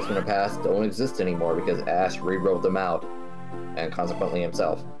those from the past don't exist anymore because Ash rewrote them out, and consequently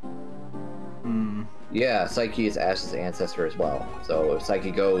himself. Hmm. Yeah, Psyche is Ash's ancestor as well. So if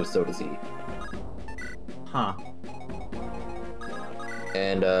Psyche goes, so does he. Huh.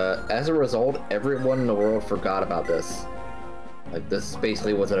 And as a result, everyone in the world forgot about this. Like, this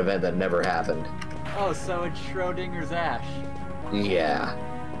basically was an event that never happened. Oh, so it's Schrodinger's Ash. Yeah.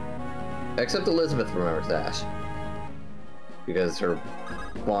 Except Elizabeth remembers Ash. Because her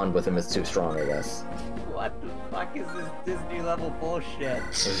bond with him is too strong, I guess. What the fuck is this Disney level bullshit?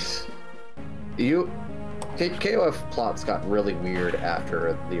 KOF plots got really weird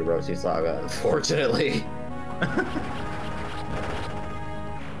after the Orochi Saga, unfortunately.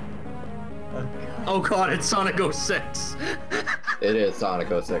 Oh god, it's Sonic 06. It is Sonic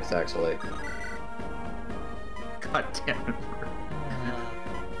 06, actually. God damn it.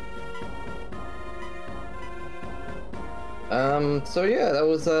 So yeah, that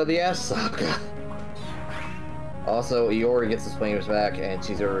was the Ash Saga. Also, Iori gets his flames back, and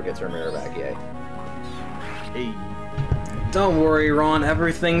Chizuru gets her mirror back, yay. Hey. Don't worry, Ron.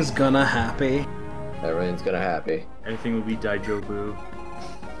 Everything's gonna happy. Everything's gonna happy. Everything will be Daijobu.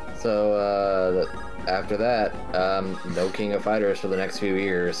 So, after that, no King of Fighters for the next few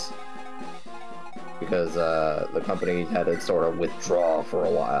years. Because, the company had to sort of withdraw for a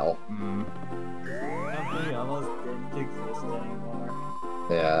while. Hmm. Company almost didn't exist anymore.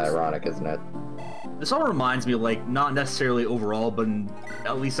 Yeah, ironic, isn't it? This all reminds me, like, not necessarily overall, but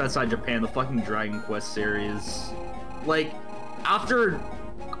at least outside Japan, the fucking Dragon Quest series. Like, after,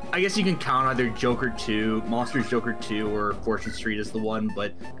 I guess you can count either Joker 2, Monsters Joker 2, or Fortune Street as the one,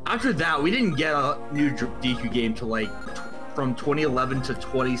 but after that, we didn't get a new DQ game till, like, from 2011 to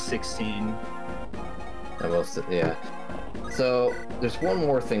 2016. Yeah. So, there's one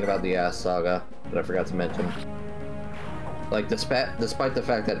more thing about the Ash Saga that I forgot to mention. Like, despite the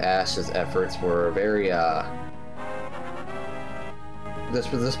fact that Ash's efforts were very,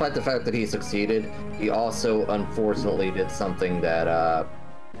 despite the fact that he succeeded, he also unfortunately did something that,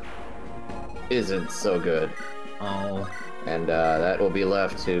 isn't so good. Oh. And, that will be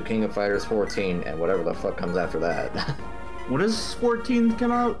left to King of Fighters 14 and whatever the fuck comes after that. When does 14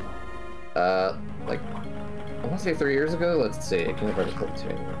 come out? Like, I want to say 3 years ago? Let's see, King of Fighters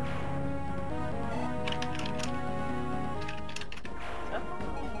 14.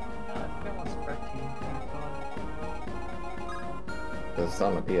 It's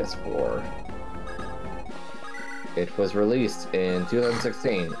on the PS4. It was released in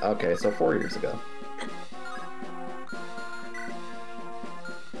 2016. Okay, so 4 years ago.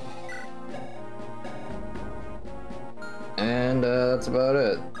 And that's about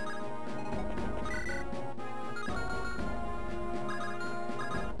it.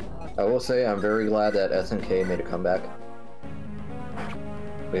 I will say I'm very glad that SNK made a comeback.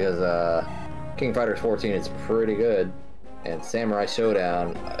 Because King of Fighters 14 is pretty good. And Samurai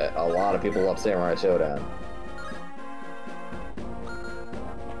Showdown, a lot of people love Samurai Showdown.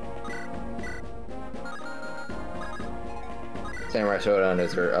 Samurai Showdown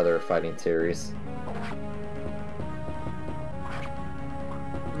is her other fighting series.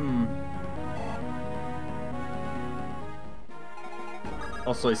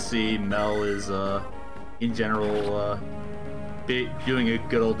 Also, I see Mel is, in general, doing a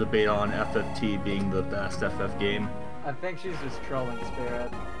good old debate on FFT being the best FF game. I think she's just trolling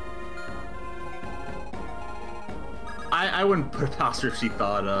Spirit. I wouldn't put it past her if she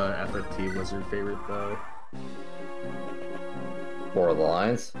thought FFT was her favorite, though. War of the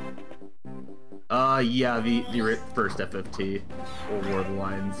Lions? Yeah, the first FFT, or War of the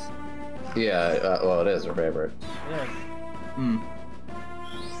Lions. Yeah, well, it is her favorite. Yes. Hmm.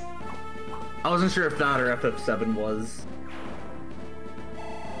 I wasn't sure if that or FF7 was.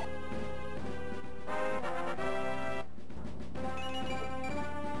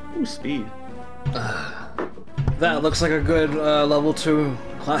 Ooh, speed. That looks like a good level 2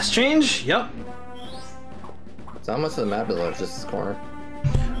 class change. Yep. So how much of the map is left? Just this corner?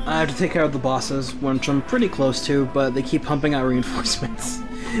 I have to take care of the bosses, which I'm pretty close to, but they keep pumping out reinforcements.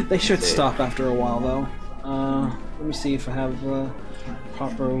 They should stop after a while, though. Let me see if I have a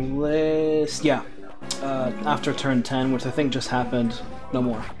proper list. Yeah. After turn 10, which I think just happened, no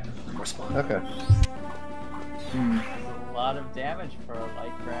more. Respond. Okay. a lot of damage for a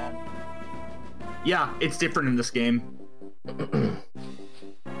light brand. Yeah, it's different in this game.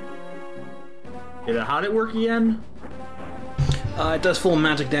 How'd it work again? It does full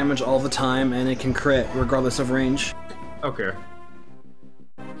magic damage all the time, and it can crit regardless of range. Okay.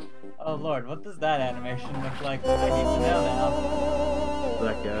 Oh lord, what does that animation look like? I need to know now.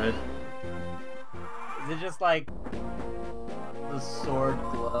 That guy. Is it just like the sword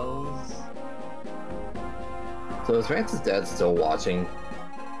glows? So is Vance's dad still watching?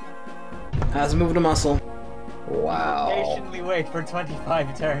 Hasn't moved a muscle. Wow. Patiently wait for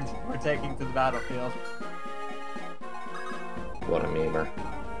 25 turns before taking to the battlefield. What a memer.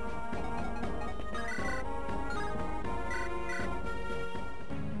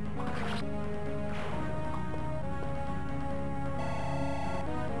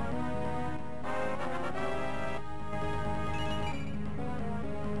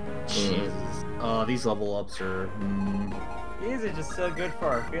 Jesus. These level ups are... These are just so good for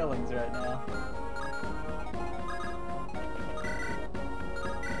our feelings right now.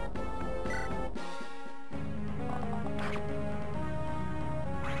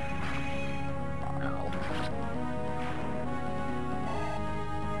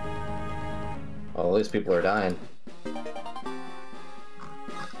 Well, at least people are dying.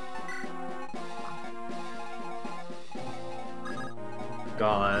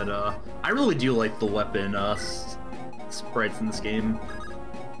 God, I really do like the weapon sprites in this game.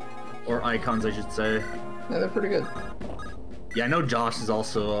 Or icons, I should say. Yeah, they're pretty good. Yeah, I know Josh is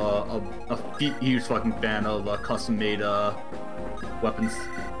also a huge fucking fan of custom-made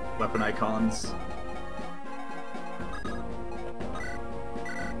weapon icons.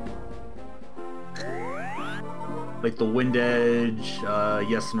 Like the Wind Edge,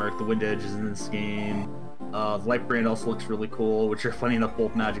 yes, Merc, the Wind Edge is in this game. The Light Brand also looks really cool, which are funny enough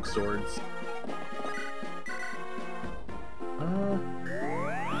both magic swords.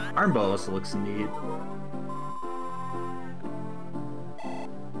 Iron Bow also looks neat.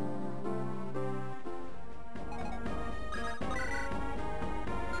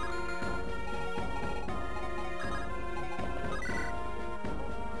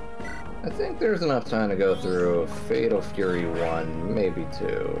 I think there's enough time to go through Fatal Fury 1, maybe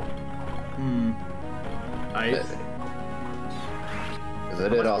 2. Because I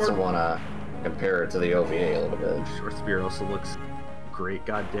did also want to compare it to the OVA a little bit. Short Spear also looks great,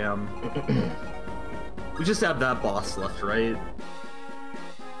 goddamn. We just have that boss left, right?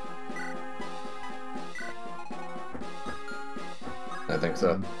 I think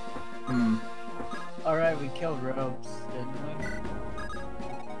so. Alright, we killed Ropes, didn't we?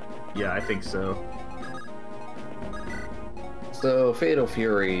 Yeah, I think so. So, Fatal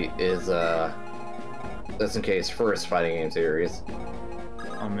Fury is, SNK's first fighting game series.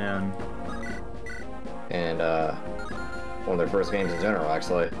 Oh man. And, one of their first games in general,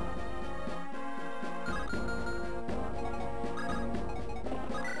 actually.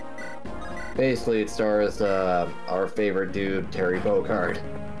 Basically, it stars, our favorite dude, Terry Bogard.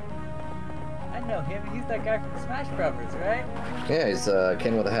 I know him, he's that guy from Smash Brothers, right? Yeah, he's,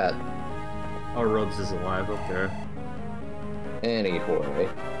 Ken with a hat. Oh, Robes is alive up there. Anyway.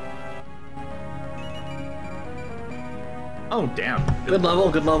 Oh, damn. Good level,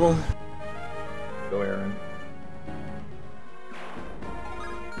 good level. Go, Aaron.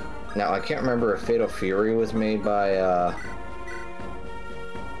 Now, I can't remember if Fatal Fury was made by,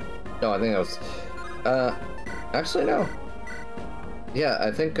 No, I think it was... Actually, no. Yeah,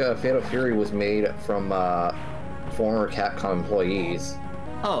 I think, Fatal Fury was made from, former Capcom employees.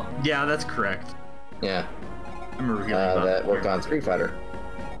 Oh, yeah, that's correct. Yeah. I remember hearing about that worked on Street Fighter.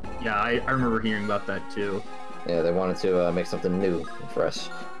 Yeah, I remember hearing about that, too. Yeah, they wanted to make something new and fresh.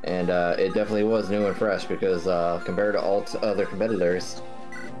 And it definitely was new and fresh because compared to all other competitors,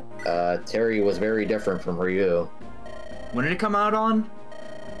 Terry was very different from Ryu. When did it come out on?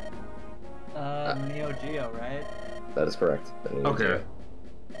 Neo Geo, right? That is correct. Okay.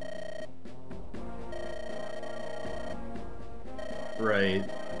 Right.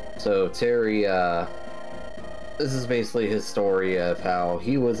 So Terry, this is basically his story of how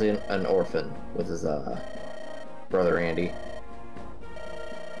he was an orphan with his brother Andy.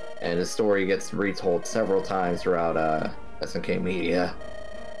 And his story gets retold several times throughout SNK media.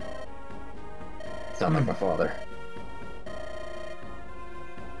 Sound like my father.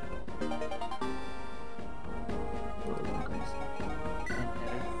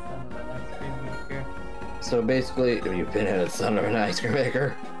 So basically, you've been a son of an ice cream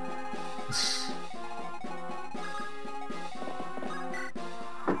maker.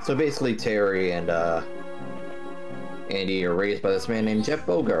 So basically, Terry and Andy are raised by this man named Jeff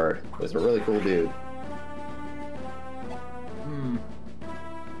Bogard, who's a really cool dude.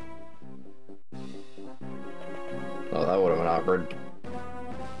 Oh, that would have been awkward.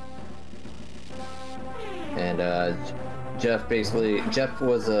 And Jeff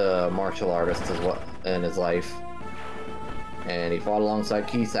was a martial artist as well in his life, and he fought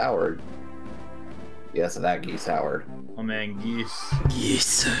alongside Geese Howard. Yes, that Geese Howard. Oh man, Geese.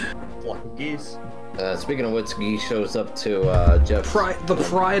 Geese. Flock of geese. Speaking of which, Geese shows up to Jeff. The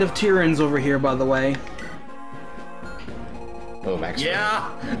pride of Tyranians over here, by the way. Oh, Max. Yeah,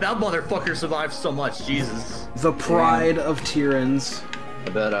 that motherfucker survived so much. Jesus. The pride of Tyranians. I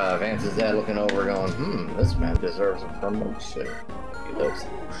bet Vance's dad looking over going, this man deserves a promotion. He looks.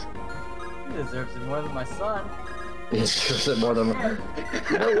 He deserves it more than my son. He deserves it more than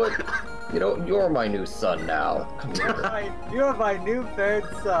You know what? You know, you're my new son now. Come here. You're my new third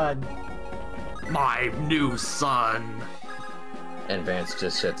son. My new son. And Vance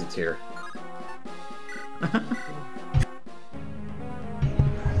just sheds a tear.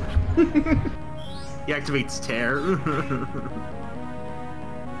 He activates tear.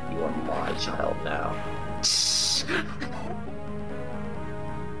 You are my child now.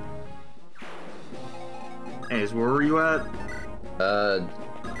 Anyways, where were you at?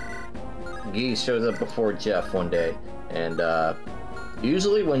 Geese shows up before Jeff one day, and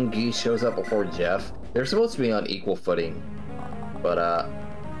usually when Geese shows up before Jeff, they're supposed to be on equal footing, but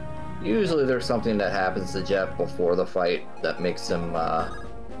usually there's something that happens to Jeff before the fight that makes him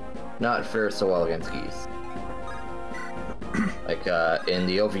not fare so well against Geese. Like in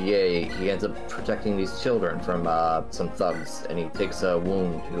the OVA, he ends up protecting these children from some thugs, and he takes a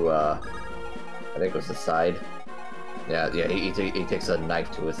wound to I think it was the side. Yeah, he takes a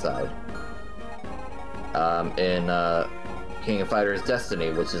knife to his side. In King of Fighters Destiny,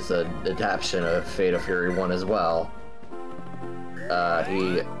 which is an adaptation of Fate of Fury 1 as well,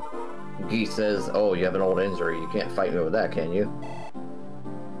 Geese says, "Oh, you have an old injury. You can't fight me with that, can you?"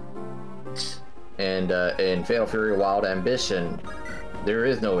 And in Fatal Fury Wild Ambition, there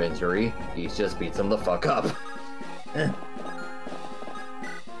is no injury. Geese just beats him the fuck up.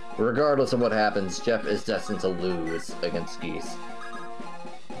 Regardless of what happens, Jeff is destined to lose against Geese.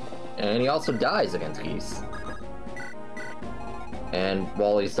 And he also dies against Geese. And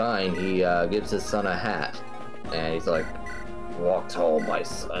while he's dying, he gives his son a hat. And he's like, "Walk home, my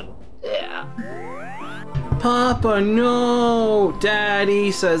son." Yeah. Papa, no!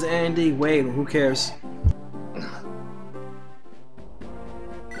 Daddy, says Andy. Wait, who cares?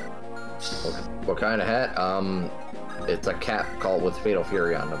 What kind of hat? It's a cap called with Fatal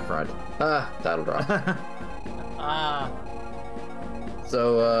Fury on the front. Title drop.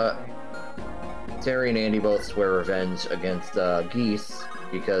 So, Terry and Andy both swear revenge against Geese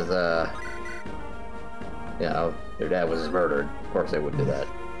because, you know, their dad was murdered. Of course they would do that.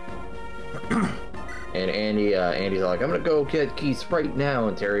 And Andy's like, "I'm gonna go get Geese right now,"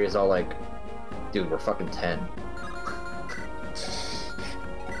 and Terry is all like, "Dude, we're fucking 10.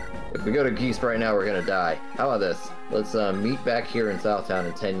 If we go to Geese right now, we're gonna die. How about this? Let's meet back here in Southtown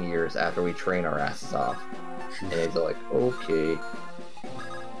in 10 years after we train our asses off." And he's like, "Okay."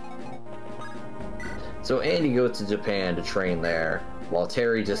 So Andy goes to Japan to train there, while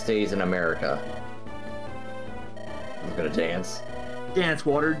Terry just stays in America. He's gonna dance. Dance,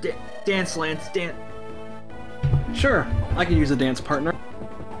 Water. Dance, Lance. Dance. Sure, I can use a dance partner.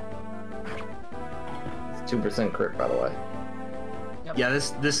 It's 2% crit, by the way. Yep. Yeah,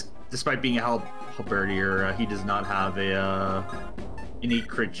 this despite being a halberdier, he does not have a innate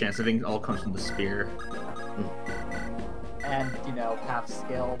crit chance. I think it all comes from the spear. And, you know, half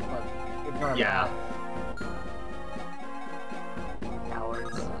skill, but ignore Yeah. that.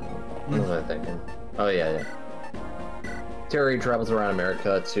 Cowards. What was I thinking? Oh, yeah. Terry travels around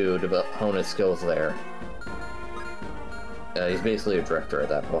America to hone his skills there. He's basically a drifter at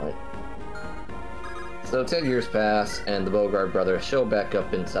that point. So 10 years pass, and the Bogart brothers show back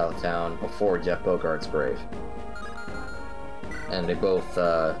up in Southtown before Jeff Bogart's grave. And they both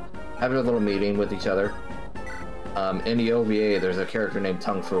have a little meeting with each other. In the OVA, there's a character named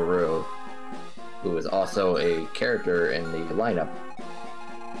Tung Fu Ru, who is also a character in the lineup.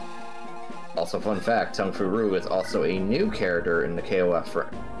 Also, fun fact, Tung Fu Ru is also a new character in the KOF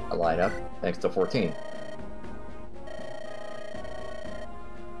lineup, thanks to 14.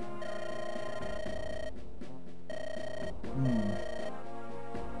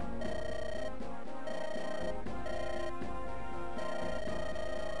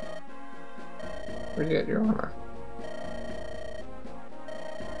 Where'd you get your armor?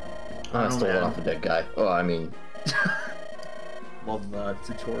 I stole it off a dead guy. Oh, I mean... Love that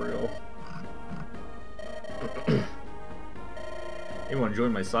tutorial. Anyone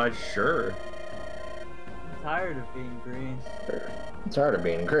join my side? Sure. I'm tired of being green. I'm tired of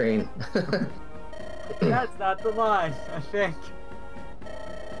being green. That's not the line, I think.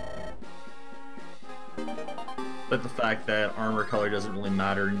 But the fact that armor color doesn't really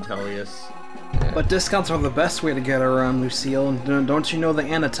matter in Tellius. But discounts are the best way to get around Lucille, and don't you know the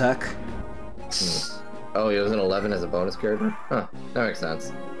Anatech? Oh, he was an 11 as a bonus character? Huh, that makes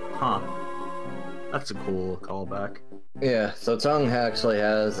sense. Huh. That's a cool callback. Yeah, so Tung actually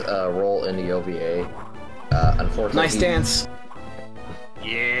has a role in the OVA. Unfortunately, Nice dance.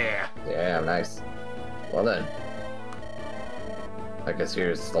 Yeah. Yeah, nice. Well then. I guess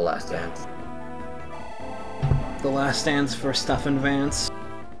here's the last dance. The last dance for Stefan Vance.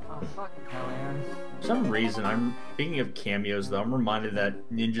 Oh, fucking hell, Aaron. For some reason, I'm thinking of cameos though. I'm reminded that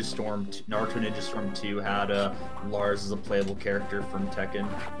Naruto Ninja Storm 2 had Lars as a playable character from Tekken.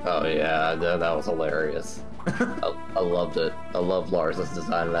 Oh yeah, that was hilarious. I loved it. I love Lars'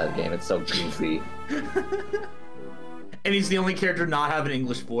 design in that game. It's so goofy. And he's the only character to not have an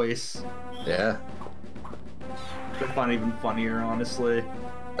English voice. Yeah. I find it even funnier, honestly.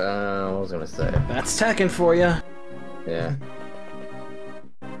 What was I gonna say? That's Tekken for you. Yeah.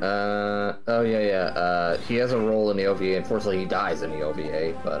 Oh yeah. He has a role in the OVA. Unfortunately, he dies in the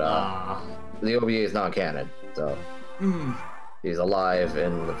OVA, but the OVA is non-canon, so he's alive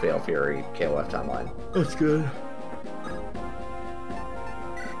in the Fatal Fury KOF timeline. That's good.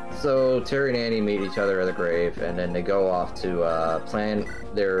 So Terry and Annie meet each other at the grave, and then they go off to plan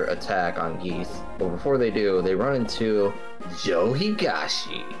their attack on Geese. But before they do, they run into Joe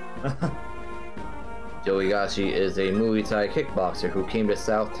Higashi. Joe Higashi is a Muay Thai kickboxer who came to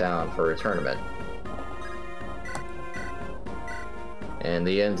Southtown for a tournament. And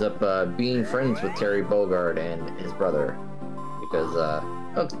he ends up being friends with Terry Bogard and his brother.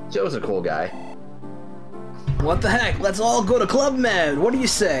 Because, Joe's a cool guy. What the heck? Let's all go to Club Med. What do you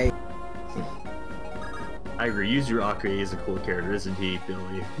say? I agree. Yuzuru is a cool character, isn't he,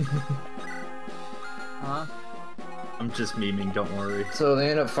 Billy? Huh? I'm just memeing, don't worry. So they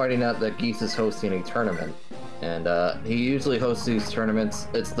end up finding out that Geese is hosting a tournament. And he usually hosts these tournaments.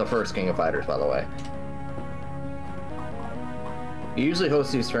 It's the first King of Fighters, by the way. He usually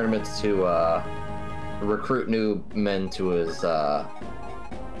hosts these tournaments to recruit new men to his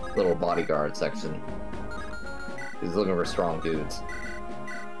little bodyguard section. He's looking for strong dudes.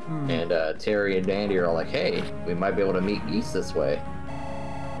 And Terry and Dandy are like, hey, we might be able to meet Geese this way.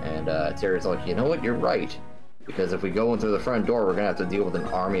 And Terry's like, you know what, you're right. Because if we go in through the front door, we're gonna have to deal with an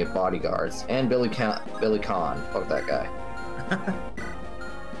army of bodyguards. And Billy Khan. Fuck that guy.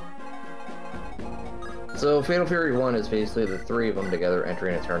 So Fatal Fury 1 is basically the three of them together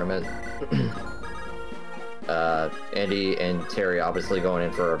entering a tournament. Andy and Terry obviously going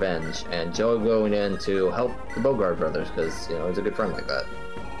in for revenge, and Joe going in to help the Bogard brothers because, you know, he's a good friend like that.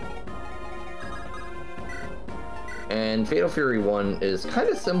 And Fatal Fury 1 is kind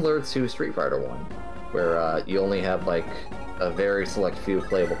of similar to Street Fighter 1, where you only have like a very select few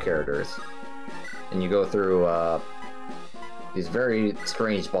playable characters, and you go through these very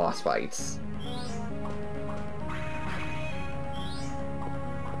strange boss fights.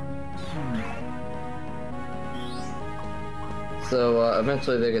 So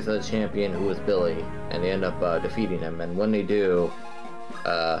eventually they get to the champion, who is Billy, and they end up defeating him. And when they do,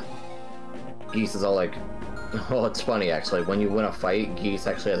 Geese is all like, well, it's funny actually, when you win a fight, Geese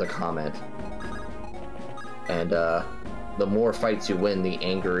actually has a comment. And the more fights you win, the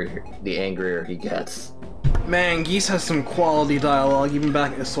angrier he gets. Man, Geese has some quality dialogue, even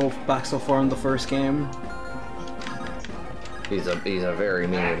back so far in the first game. He's a very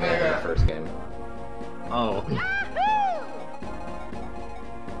mean man in the first game. Oh.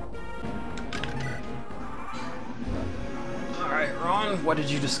 Alright, Ron, what did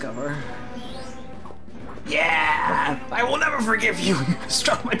you discover? Yeah! I will never forgive you! You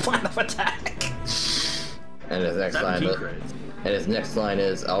struck my plan of attack! And his next line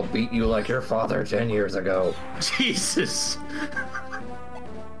is, I'll beat you like your father 10 years ago. Jesus!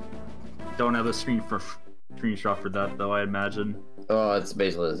 Don't have a screenshot for that, though, I imagine. Oh, it's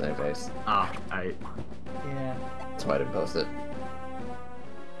basically the same face. Ah, Yeah. That's why I didn't post it.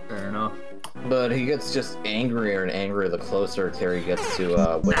 fair enough. But he gets just angrier and angrier the closer Terry gets to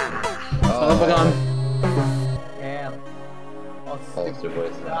win. Oh my god. Damn. All Oh, stupid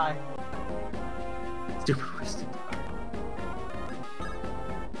ways to die. Stupid wasted.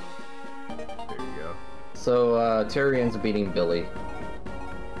 There you go. So Terry ends up beating Billy.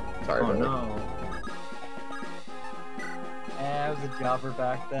 Sorry, Oh Billy. no. I was a jobber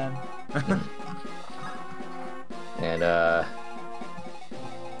back then. And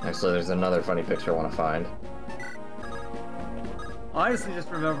actually there's another funny picture I want to find. Honestly, just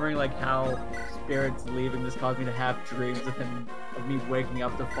remembering like how Spirit's leaving just caused me to have dreams of me waking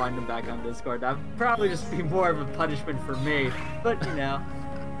up to find him back on Discord. That'd probably just be more of a punishment for me, but you know.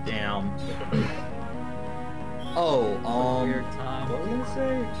 Damn. Oh, Weird time. what was I gonna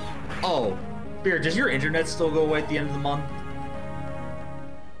say? Oh, Spirit, does your internet still go away at the end of the month?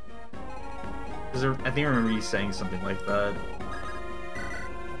 I think I remember you saying something like that.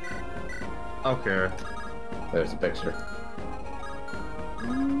 Okay. There's a picture.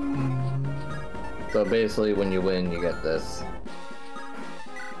 So basically, when you win, you get this.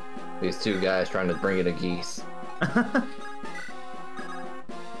 These two guys trying to bring in a geese.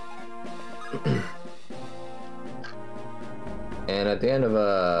 And at the end of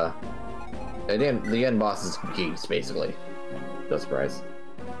the end boss is Geese, basically. No surprise.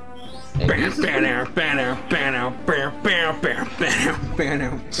 And Geese is yeah,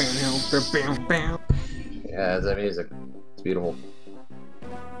 it's that music. It's beautiful.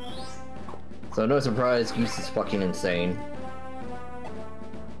 So no surprise, Geese is fucking insane.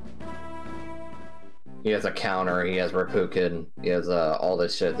 He has a counter, he has Rapukin, he has all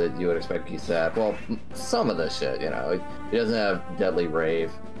this shit that you would expect Geese to have. Well, some of this shit, you know. He doesn't have Deadly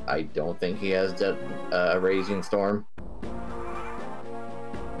Rave. I don't think he has Raging Storm.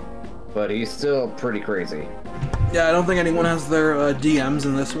 But he's still pretty crazy. Yeah, I don't think anyone has their DMs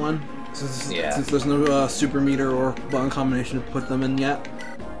in this one. Since there's no super meter or button combination to put them in yet.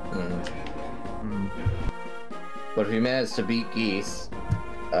 But if you manage to beat Geese,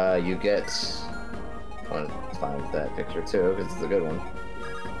 you get... I want to find that picture too, because it's a good one.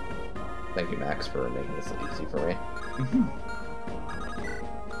 Thank you, Max, for making this easy for me.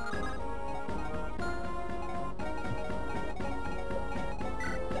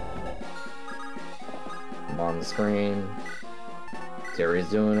 I'm on the screen. Terry's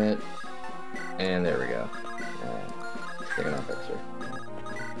doing it. And there we go. Taking that picture.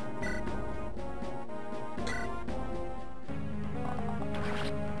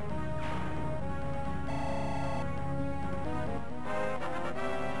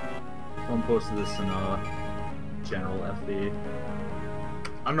 Someone posted this in general FE.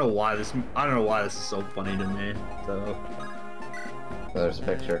 I don't know why this is so funny to me. So there's a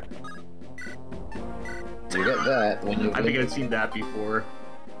picture. You get that when you. I think I've seen that before.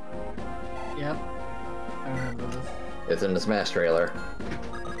 Yep. I remember this. It's in the Smash trailer.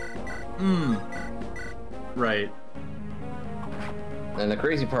 Right. And the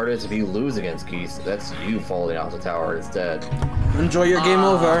crazy part is, if you lose against Geese, that's you falling off the tower instead. Enjoy your game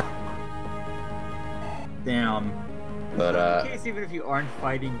over. Damn. But in case even if you aren't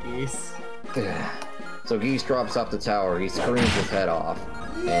fighting Geese. So Geese drops off the tower, he screams his head off,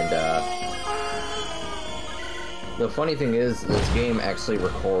 and the funny thing is, this game actually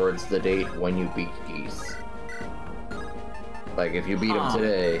records the date when you beat Geese. Like, if you beat him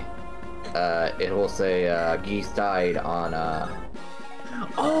today, it will say Geese died on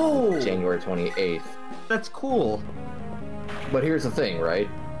January 28th. That's cool. But here's the thing, right?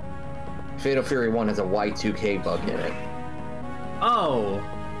 Fatal Fury 1 has a Y2K bug in it. Oh.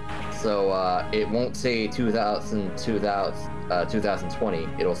 So, it won't say 2020,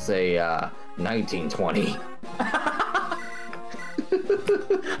 it'll say 1920.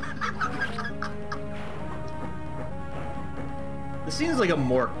 This seems like a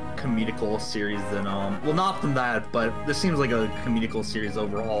more comedical series than well, not from that, but this seems like a comedical series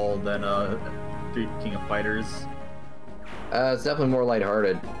overall than King of Fighters. It's definitely more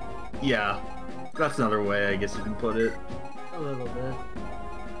lighthearted. Yeah, that's another way I guess you can put it. A little bit.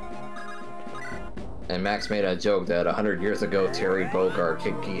 And Max made a joke that 100 years ago, Terry Bogard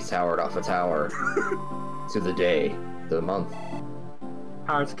kicked Geese Howard off a tower. To the day, to the month.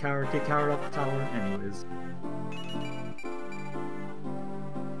 Howard's a coward, kick Howard off the tower. Anyways.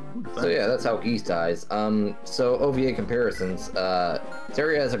 So yeah, that's how Geese dies. So OVA comparisons.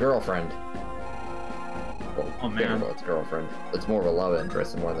 Terry has a girlfriend. Well, oh man, it's a girlfriend. It's more of a love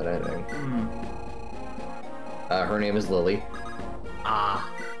interest more than anything. Her name is Lily.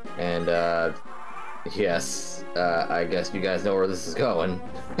 And yes, I guess you guys know where this is going.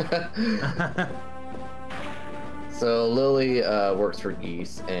 So Lily works for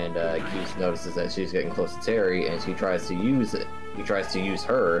Geese, and Geese notices that she's getting close to Terry, and she tries to use it. He tries to use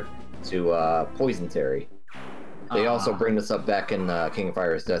her to poison Terry. They also bring this up back in King of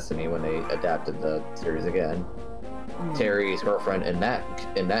Fighters Destiny when they adapted the series again. Terry's girlfriend in that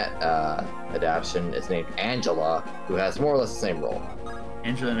adaptation is named Angela, who has more or less the same role.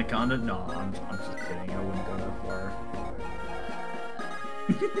 Angela Anaconda? No, I'm just kidding. I wouldn't go that far.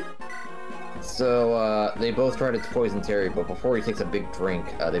 So they both try to poison Terry, but before he takes a big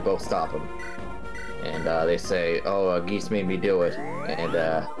drink, they both stop him. and they say, "Oh, Geese made me do it."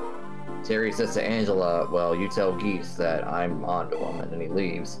 And Terry says to Angela, "Well, you tell Geese that I'm onto him," and then he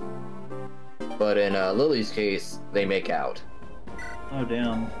leaves. But in Lily's case, they make out. Oh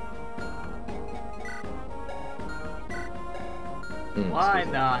damn. Why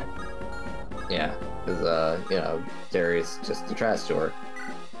not? Yeah, because you know, Terry's just a trash store.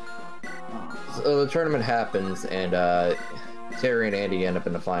 So the tournament happens, and Terry and Andy end up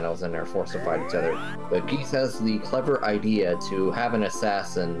in the finals, and they're forced to fight each other. But Geese has the clever idea to have an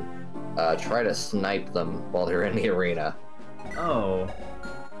assassin try to snipe them while they're in the arena. Oh.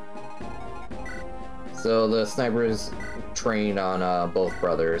 So the snipers train on both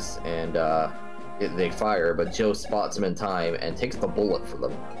brothers, and they fire, but Joe spots him in time and takes the bullet for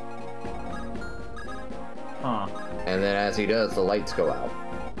them. Huh. And then as he does, the lights go out.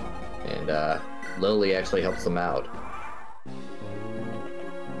 And Lily actually helps them out.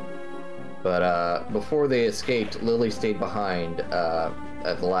 But before they escaped, Lily stayed behind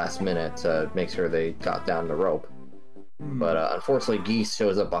at the last minute to make sure they got down the rope. But unfortunately, Geese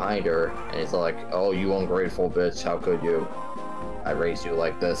shows up behind her, and he's like, "Oh, you ungrateful bitch, how could you? I raised you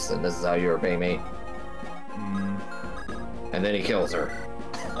like this, and this is how you repay me." And then he kills her.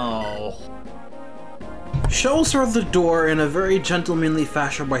 Oh. Shows her the door in a very gentlemanly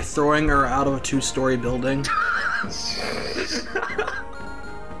fashion by throwing her out of a 2-story building.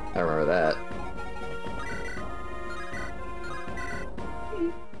 I remember that.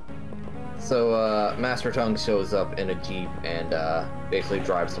 So, Master Tongue shows up in a Jeep and basically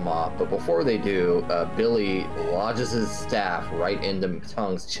drives them off. But before they do, Billy lodges his staff right into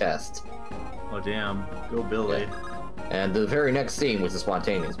Tongue's chest. Oh damn. Go Billy. Yeah. And the very next scene, which is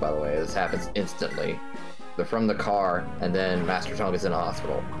spontaneous, by the way, this happens instantly. They're from the car, and then Master Tongue is in a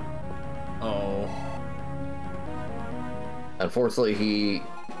hospital. Oh. Unfortunately, he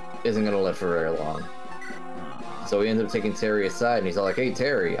isn't going to live for very long. So he ends up taking Terry aside, and he's all like, "Hey,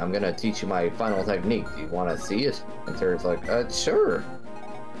 Terry, I'm going to teach you my final technique. Do you want to see it?" And Terry's like, "Sure."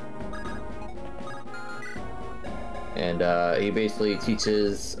 And he basically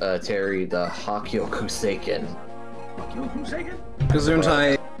teaches Terry the Hakyoku Seiken. Hakyoku Seiken?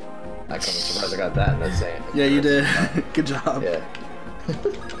 Gesundheit. I'm surprised I got that in that saying. Yeah, you did. Good job. Yeah.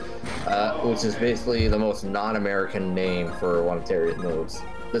 Which is basically the most non-American name for one of Terry's moves.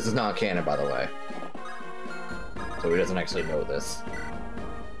 This is not canon, by the way. So he doesn't actually know this.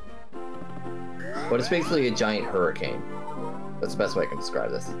 But it's basically a giant hurricane. That's the best way I can describe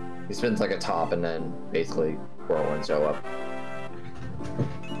this. He spins like a top, and then basically whirlwinds show up.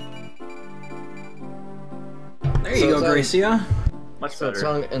 There you go, Gracia. Much So better.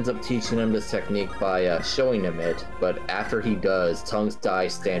 Tongue ends up teaching him this technique by showing him it, but after he does, Tongue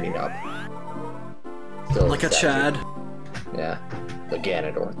dies standing up. Still Like a statue. Chad. Yeah, the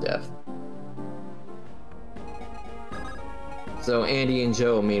Ganondorf death. So Andy and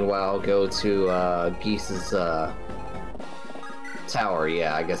Joe, meanwhile, go to Geese's tower.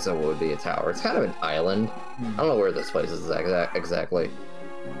 Yeah, I guess it would be a tower. It's kind of an island. I don't know where this place is exactly.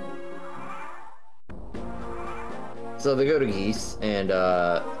 So they go to Geese, and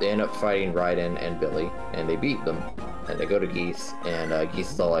they end up fighting Raizen and Billy, and they beat them. And they go to Geese, and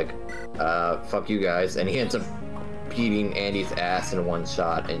Geese is all like, "Fuck you guys," and he ends up beating Andy's ass in one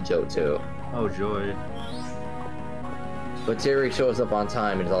shot, and Joe too. Oh joy. But Terry shows up on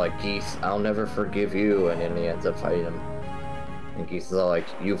time and is all like, "Geese, I'll never forgive you," and then he ends up fighting him. And Geese is all like,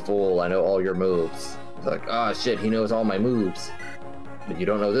 "You fool, I know all your moves." He's like, "Oh shit, he knows all my moves. But you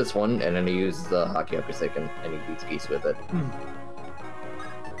don't know this one," and then he uses the Hakyoku Seiken, and he beats Geese with it.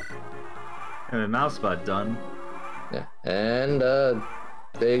 And the mouse spot done. Yeah. And the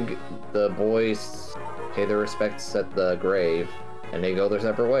boys pay their respects at the grave, and they go their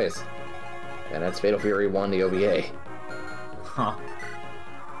separate ways. And that's Fatal Fury 1, the OVA. Huh.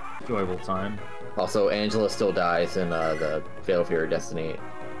 Enjoyable time. Also, Angela still dies in the Fatal Fury Destiny.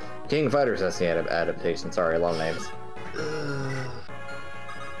 King of Fighters has the adaptation. Sorry, long names.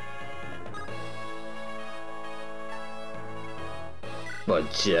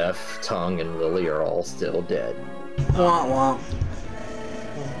 But Jeff, Tongue, and Lily are all still dead. Wah wah.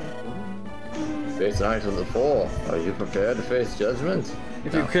 Face Knight of the Fall. Are you prepared to face judgment?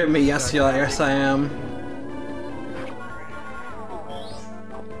 If you crit me, yes, yes, I am.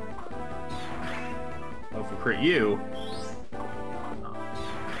 Oh, if we crit you.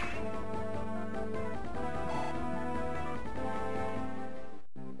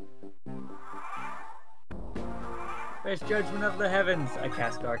 Face judgment of the heavens. I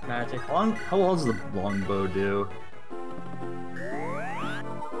cast dark magic. How long does the longbow do?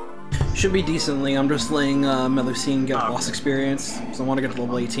 Should be decently. I'm just letting Melusine get boss experience, so I want to get to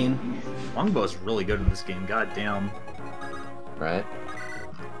level 18. Longbow's really good in this game, god damn. Right?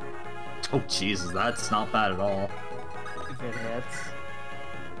 Oh Jesus, that's not bad at all. If it hits.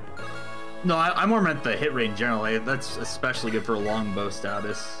 No, I more meant the hit rate in general. Like, that's especially good for a longbow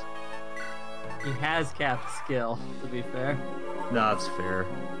status. He has capped skill, to be fair. No, that's fair.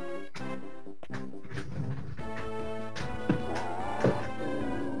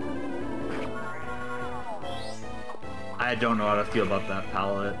 I don't know how to feel about that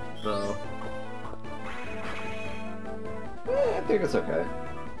palette, though. I think it's okay.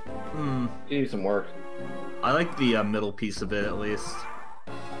 You need some work. I like the middle piece of it, at least.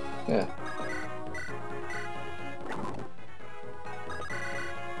 Yeah.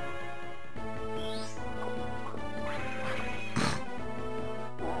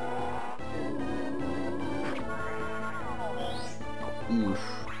 Oof.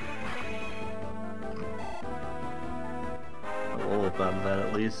 A little bit of that,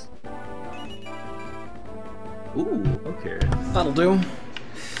 at least. Ooh, okay. That'll do.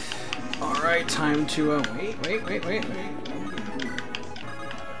 Alright, time to, wait.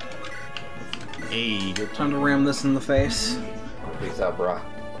 Hey, good Time to ram this in the face. Peace out, brah.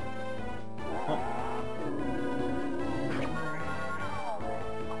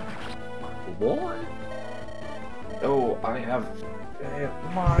 What? Oh, I have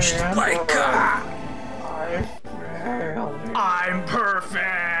my Spiker! I failed. I'm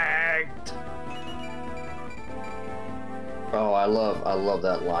perfect! Oh, I love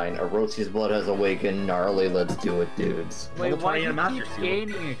that line. Orochi's blood has awakened. Gnarly, let's do it, dudes. Wait, Level why 20 do you and a Master keep Seal.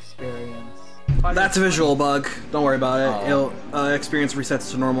 gaining experience? That's a visual bug. Don't worry about it. Oh. It'll experience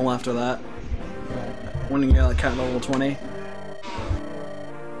resets to normal after that. When you get like cat level 20.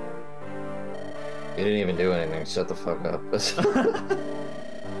 You didn't even do anything. Shut the fuck up.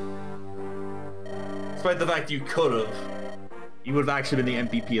 Despite the fact you could've. You would've actually been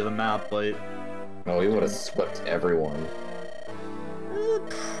the MVP of the map, but... Oh, he would have swept everyone.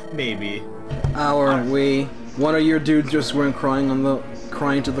 Maybe. We. One of your dudes just went crying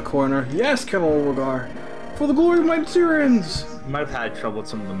to the corner. Yes, Colonel Ulrigar! For the glory of my Tyrans! You might have had trouble with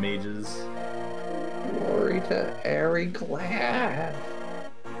some of the mages. Glory to Airy Glad.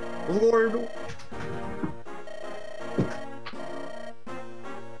 Lord.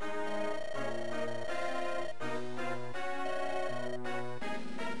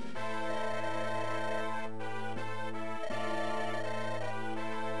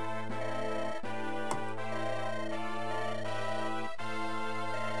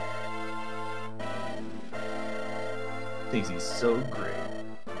 Thinks he's so great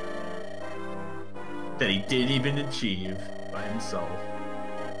that he didn't even achieve by himself.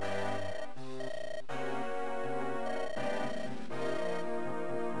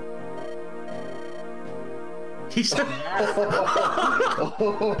 He's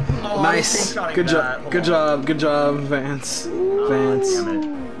Nice. Good job. Good job, Vance. Vance. Damn it.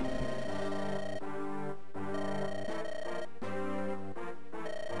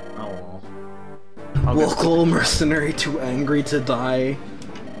 Oh. I'll get- Local mercenary too angry to die.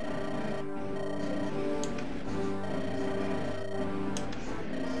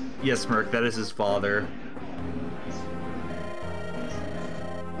 Yes, Merc, that is his father.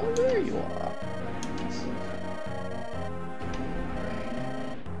 Oh, there you are.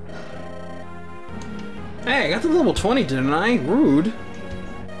 Hey, I got to level 20, didn't I? Rude.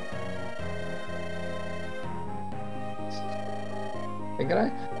 Hey,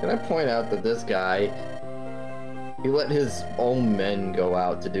 can I point out that this guy, he let his own men go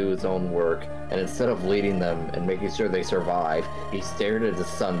out to do his own work, and instead of leading them and making sure they survive, he stared at his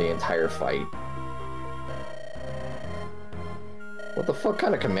son the entire fight. What the fuck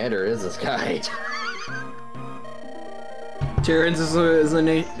kind of commander is this guy? Tyrans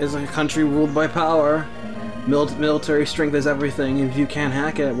is a country ruled by power. Military strength is everything. If you can't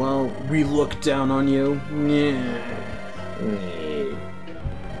hack it, well, we look down on you. Yeah.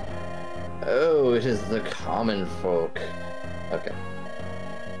 Oh, it is the common folk. Okay.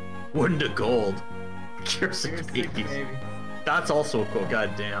 Wooden to gold. Cure six Here's the babies. baby. That's also a quote,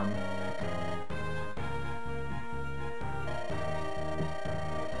 goddamn.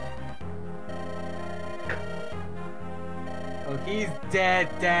 Oh, he's dead,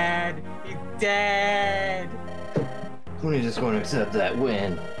 Dad. He's dead. When are you just going to accept that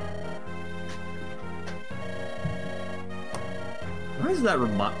win?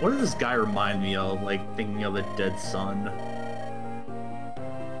 What does this guy remind me of? Like, thinking of a dead son.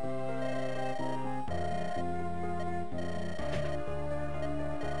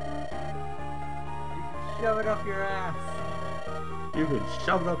 Shove it up your ass. You could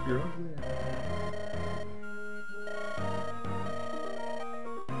shove it up your ugly ass.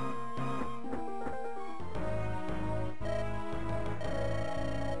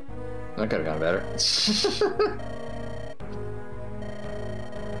 That could have gone better.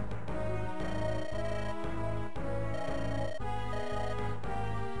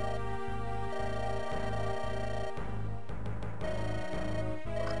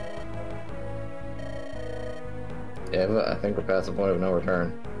 Yeah, but I think we're past the point of no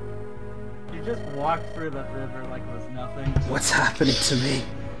return. You just walked through that river like it was nothing. What's happening to me?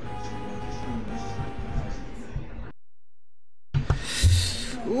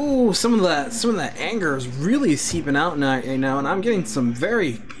 Ooh, some of that anger is really seeping out right now, and I'm getting some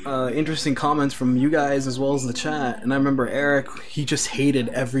very interesting comments from you guys as well as the chat. And I remember Eric, he just hated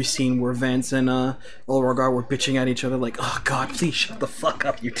every scene where Vance and Ulrigar were bitching at each other like, oh god, please shut the fuck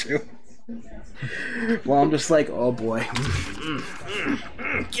up, you two. Well, I'm just like, oh boy.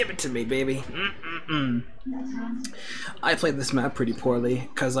 Give it to me, baby. I played this map pretty poorly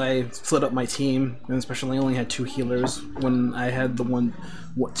because I split up my team, and especially I only had 2 healers when I had the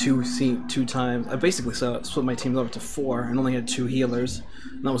two times. I basically split my teams up to 4 and only had 2 healers.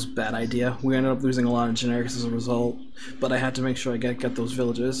 And that was a bad idea. We ended up losing a lot of generics as a result, but I had to make sure I get those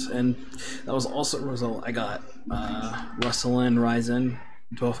villages, and that was also a result. I got Russell and Raizen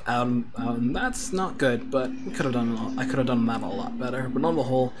both out, and that's not good, but we could have done I could have done that a lot better. But on the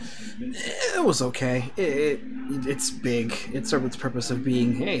whole, it was okay. It's big. It served its purpose of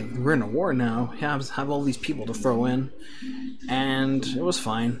being, hey, we're in a war now. Have all these people to throw in, and it was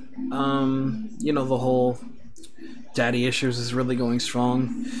fine. You know, the whole daddy issues is really going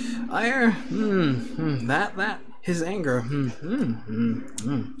strong. His anger. Anger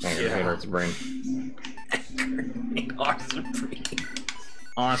hurts the brain.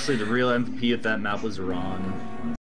 Honestly, the real MVP of that map was Ron.